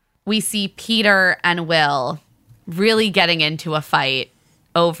Peter and Will really getting into a fight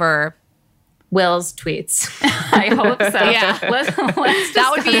over Will's tweets. I hope so. Yeah. Let's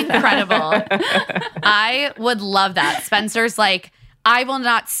that would be incredible. I would love that. Spencer's like, I will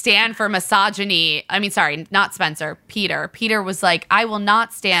not stand for misogyny. I mean, sorry, not Spencer. Peter. Peter was like, I will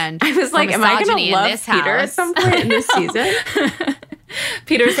not stand I was for like, am I going misogyny to in love this Peter at house. some point in this season?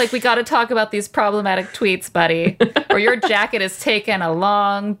 Peter's like, we got to talk about these problematic tweets, buddy, or your jacket has taken a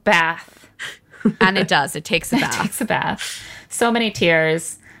long bath. And it does. It takes a bath. Takes a bath. So many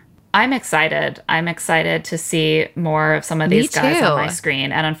tears. I'm excited. I'm excited to see more of some of these guys too. on my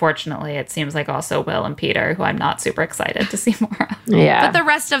screen. And unfortunately, it seems like also Will and Peter, who I'm not super excited to see more of. Yeah. But the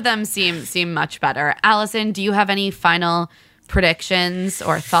rest of them seem much better. Allison, do you have any final predictions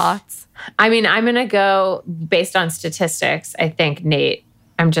or thoughts? I mean, I'm going to go based on statistics. I think Nate.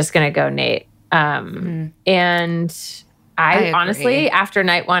 I'm just going to go Nate. And I honestly, after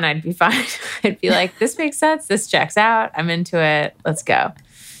night one, I'd be fine. I'd be like, this makes sense. This checks out. I'm into it. Let's go.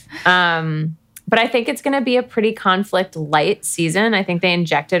 But I think it's going to be a pretty conflict light season. I think they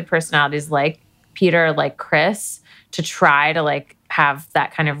injected personalities like Peter, like Chris, to try to like have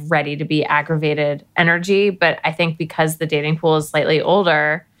that kind of ready to be aggravated energy. But I think because the dating pool is slightly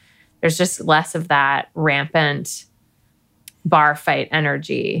older, there's just less of that rampant bar fight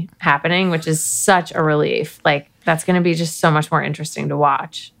energy happening, which is such a relief. Like that's going to be just so much more interesting to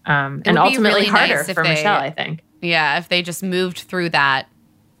watch. And ultimately really harder nice if for they- Michelle, I think. Yeah, if they just moved through that,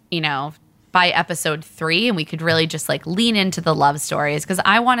 by episode 3, and we could really just like lean into the love stories, because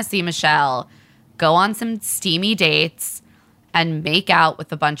I want to see Michelle go on some steamy dates and make out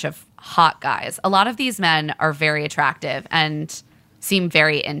with a bunch of hot guys. A lot of these men are very attractive and seem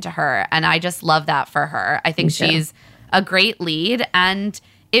very into her, and I just love that for her. I think she's a great lead, and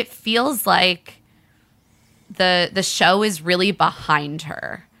it feels like the show is really behind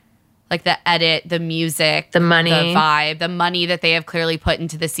her. Like the edit, the music, the money, the vibe, the money that they have clearly put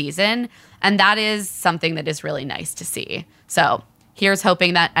into the season. And that is something that is really nice to see. So here's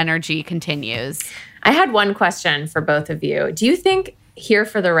hoping that energy continues. I had one question for both of you. Do you think Here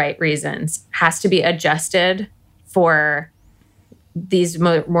for the Right Reasons has to be adjusted for these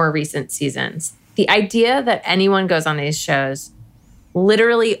more recent seasons? The idea that anyone goes on these shows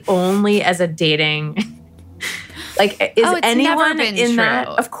literally only as a dating... Like, is anyone in that?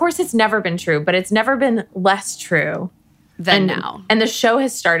 Of course, it's never been true, but it's never been less true than now. And the show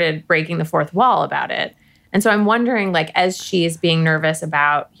has started breaking the fourth wall about it. And so I'm wondering, like, as she is being nervous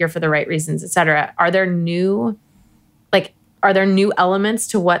about Here for the Right Reasons, et cetera, are there new elements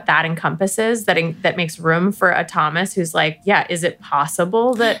to what that encompasses that makes room for a Thomas who's like, yeah, is it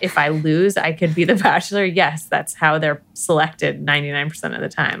possible that if I lose, I could be the Bachelor? Yes, that's how they're selected 99% of the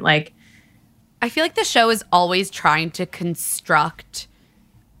time. Like, I feel like the show is always trying to construct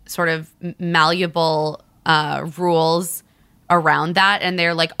sort of malleable rules around that. And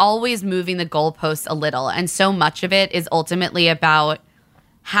they're like always moving the goalposts a little. And so much of it is ultimately about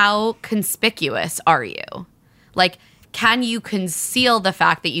how conspicuous are you? Like, can you conceal the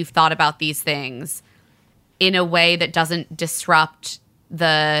fact that you've thought about these things in a way that doesn't disrupt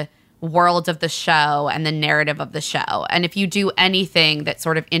the world of the show and the narrative of the show? And if you do anything that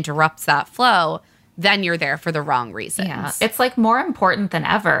sort of interrupts that flow, then you're there for the wrong reasons. Yeah, it's like more important than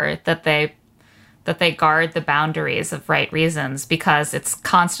ever that they guard the boundaries of Right Reasons, because it's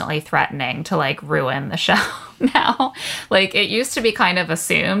constantly threatening to like ruin the show now. Like it used to be kind of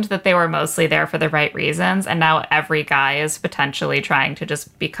assumed that they were mostly there for the right reasons, and now every guy is potentially trying to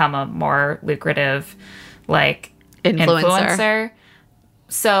just become a more lucrative like influencer.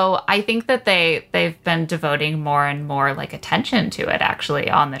 So I think that they've been devoting more and more like attention to it actually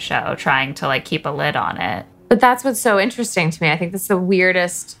on the show, trying to like keep a lid on it. But that's what's so interesting to me. I think that's the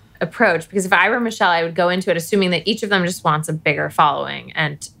weirdest approach, because if I were Michelle, I would go into it assuming that each of them just wants a bigger following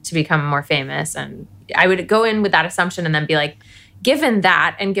and to become more famous. And I would go in with that assumption and then be like, given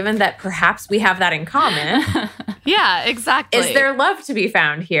that, and given that perhaps we have that in common. Yeah, exactly. Is there love to be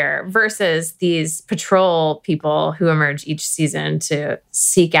found here versus these patrol people who emerge each season to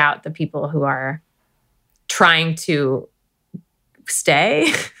seek out the people who are trying to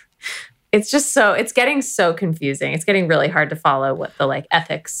stay? It's just it's getting so confusing. It's getting really hard to follow what the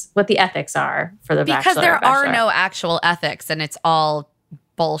ethics are for the Bachelor. Because there or Bachelor. are no actual ethics, and it's all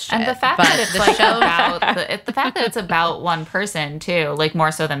bullshit. And the fact that it's like the fact that it's about one person too, like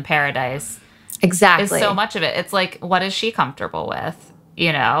more so than Paradise. Exactly. Is so much of it. It's like, what is she comfortable with?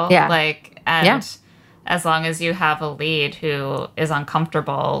 You know? Yeah. Like, and as long as you have a lead who is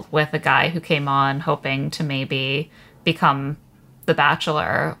uncomfortable with a guy who came on hoping to maybe become the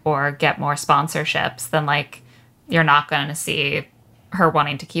Bachelor or get more sponsorships, then like you're not going to see her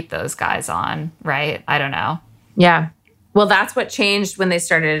wanting to keep those guys on, right? I don't know. Yeah. Well, that's what changed when they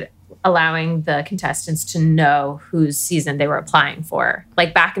started allowing the contestants to know whose season they were applying for.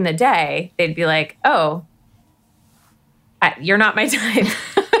 Like back in the day, they'd be like, oh, you're not my type.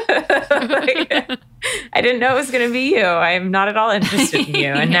 Like, I didn't know it was going to be you. I'm not at all interested in you.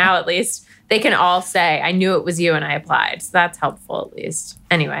 And now at least they can all say, I knew it was you and I applied. So that's helpful at least.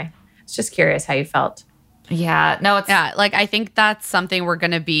 Anyway, I was just curious how you felt. Yeah, no, it's... Yeah, like I think that's something we're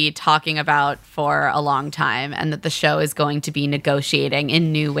going to be talking about for a long time, and that the show is going to be negotiating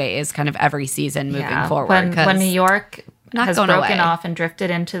in new ways kind of every season moving forward. When New York Not has going broken away. off and drifted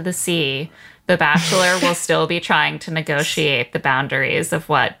into the sea, The Bachelor will still be trying to negotiate the boundaries of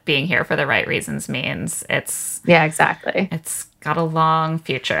what being here for the right reasons means. Yeah, exactly. It's got a long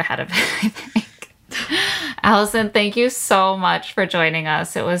future ahead of it, I think. Allison, thank you so much for joining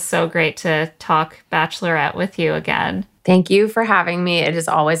us. It was so great to talk Bachelorette with you again. Thank you for having me. It is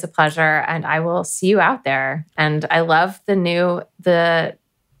always a pleasure, and I will see you out there. And I love the new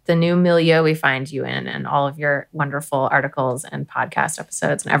milieu we find you in, and all of your wonderful articles and podcast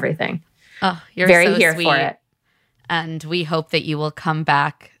episodes and everything. Oh, you're very so here sweet. for it. And we hope that you will come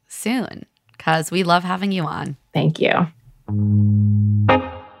back soon because we love having you on. Thank you.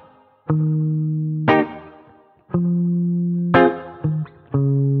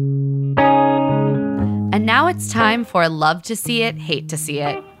 And now it's time for Love to See It, Hate to See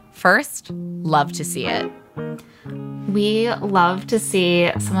It. First, Love to See It. We love to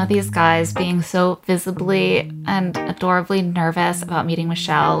see some of these guys being so visibly and adorably nervous about meeting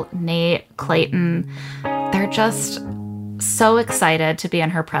Michelle, Nate, Clayton. They're just so excited to be in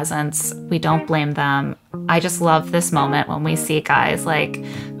her presence. We don't blame them. I just love this moment when we see guys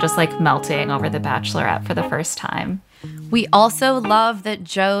just melting over the Bachelorette for the first time. We also love that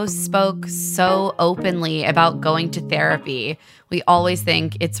Joe spoke so openly about going to therapy. We always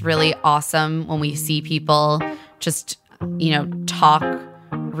think it's really awesome when we see people just, talk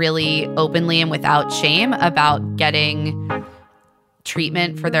really openly and without shame about getting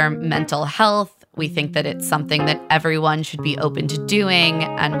treatment for their mental health. We think that it's something that everyone should be open to doing,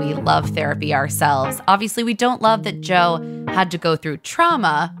 and we love therapy ourselves. Obviously, we don't love that Joe had to go through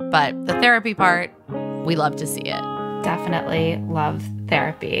trauma, but the therapy part, we love to see it. Definitely love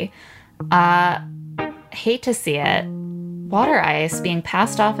therapy. Hate to see it. Water ice being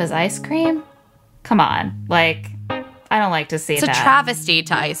passed off as ice cream? Come on. I don't like to see that. It's a travesty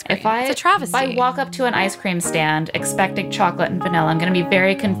to ice cream. It's a travesty. If I walk up to an ice cream stand expecting chocolate and vanilla, I'm going to be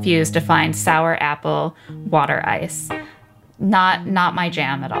very confused to find sour apple water ice. Not my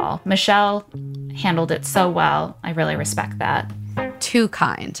jam at all. Michelle handled it so well. I really respect that. Too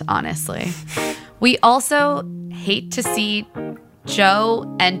kind, honestly. We also hate to see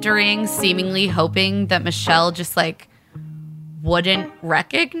Joe entering, seemingly hoping that Michelle just wouldn't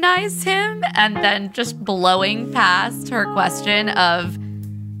recognize him, and then just blowing past her question of,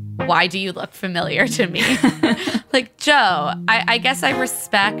 why do you look familiar to me? Joe, I guess I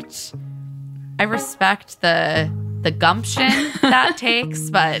respect the gumption that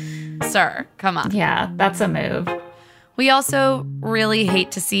takes, but sir, come on. Yeah, that's a move. We also really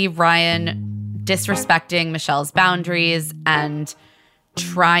hate to see Ryan disrespecting Michelle's boundaries and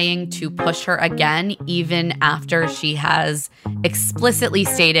trying to push her again, even after she has explicitly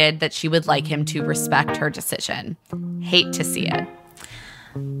stated that she would like him to respect her decision. Hate to see it.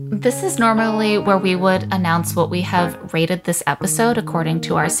 This is normally where we would announce what we have rated this episode according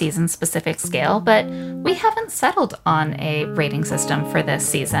to our season-specific scale, but we haven't settled on a rating system for this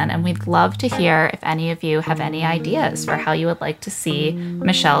season, and we'd love to hear if any of you have any ideas for how you would like to see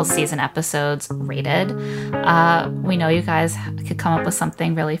Michelle's season episodes rated. We know you guys could come up with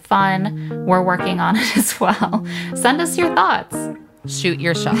something really fun. We're working on it as well. Send us your thoughts. Shoot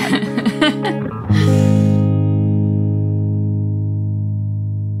your shot.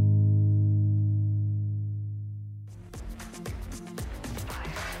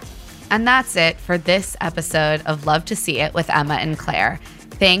 And that's it for this episode of Love to See It with Emma and Claire.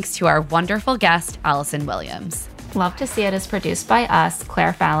 Thanks to our wonderful guest, Allison Williams. Love to See It is produced by us,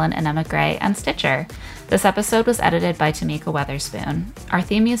 Claire Fallon and Emma Gray, and Stitcher. This episode was edited by Tamika Weatherspoon. Our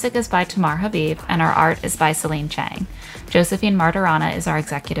theme music is by Tamar Habib, and our art is by Celine Chang. Josephine Martirana is our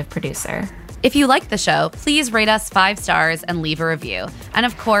executive producer. If you like the show, please rate us 5 stars and leave a review. And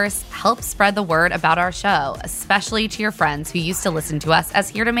of course, help spread the word about our show, especially to your friends who used to listen to us as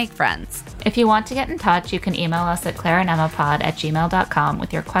Here to Make Friends. If you want to get in touch, you can email us at claireandemmapod@gmail.com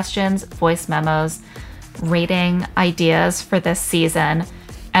with your questions, voice memos, rating ideas for this season,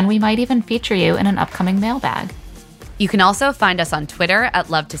 and we might even feature you in an upcoming mailbag. You can also find us on Twitter at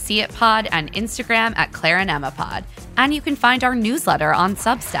Love to See It Pod and Instagram at Claire and Emma Pod. And you can find our newsletter on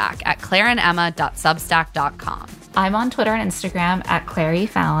Substack at claireandemma.substack.com. I'm on Twitter and Instagram at Claire E.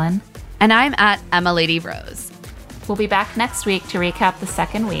 Fallon. And I'm at Emma Lady Rose. We'll be back next week to recap the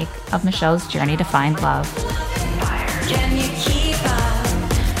second week of Michelle's journey to find love. Can you keep up?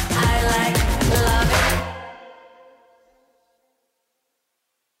 I like love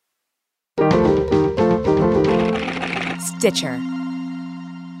it. Stitcher.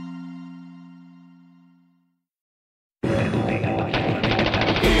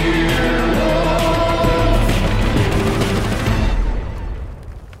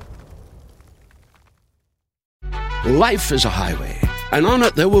 Life is a highway, and on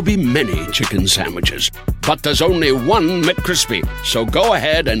it there will be many chicken sandwiches. But there's only one McCrispy. So go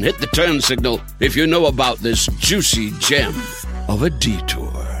ahead and hit the turn signal if you know about this juicy gem of a detour.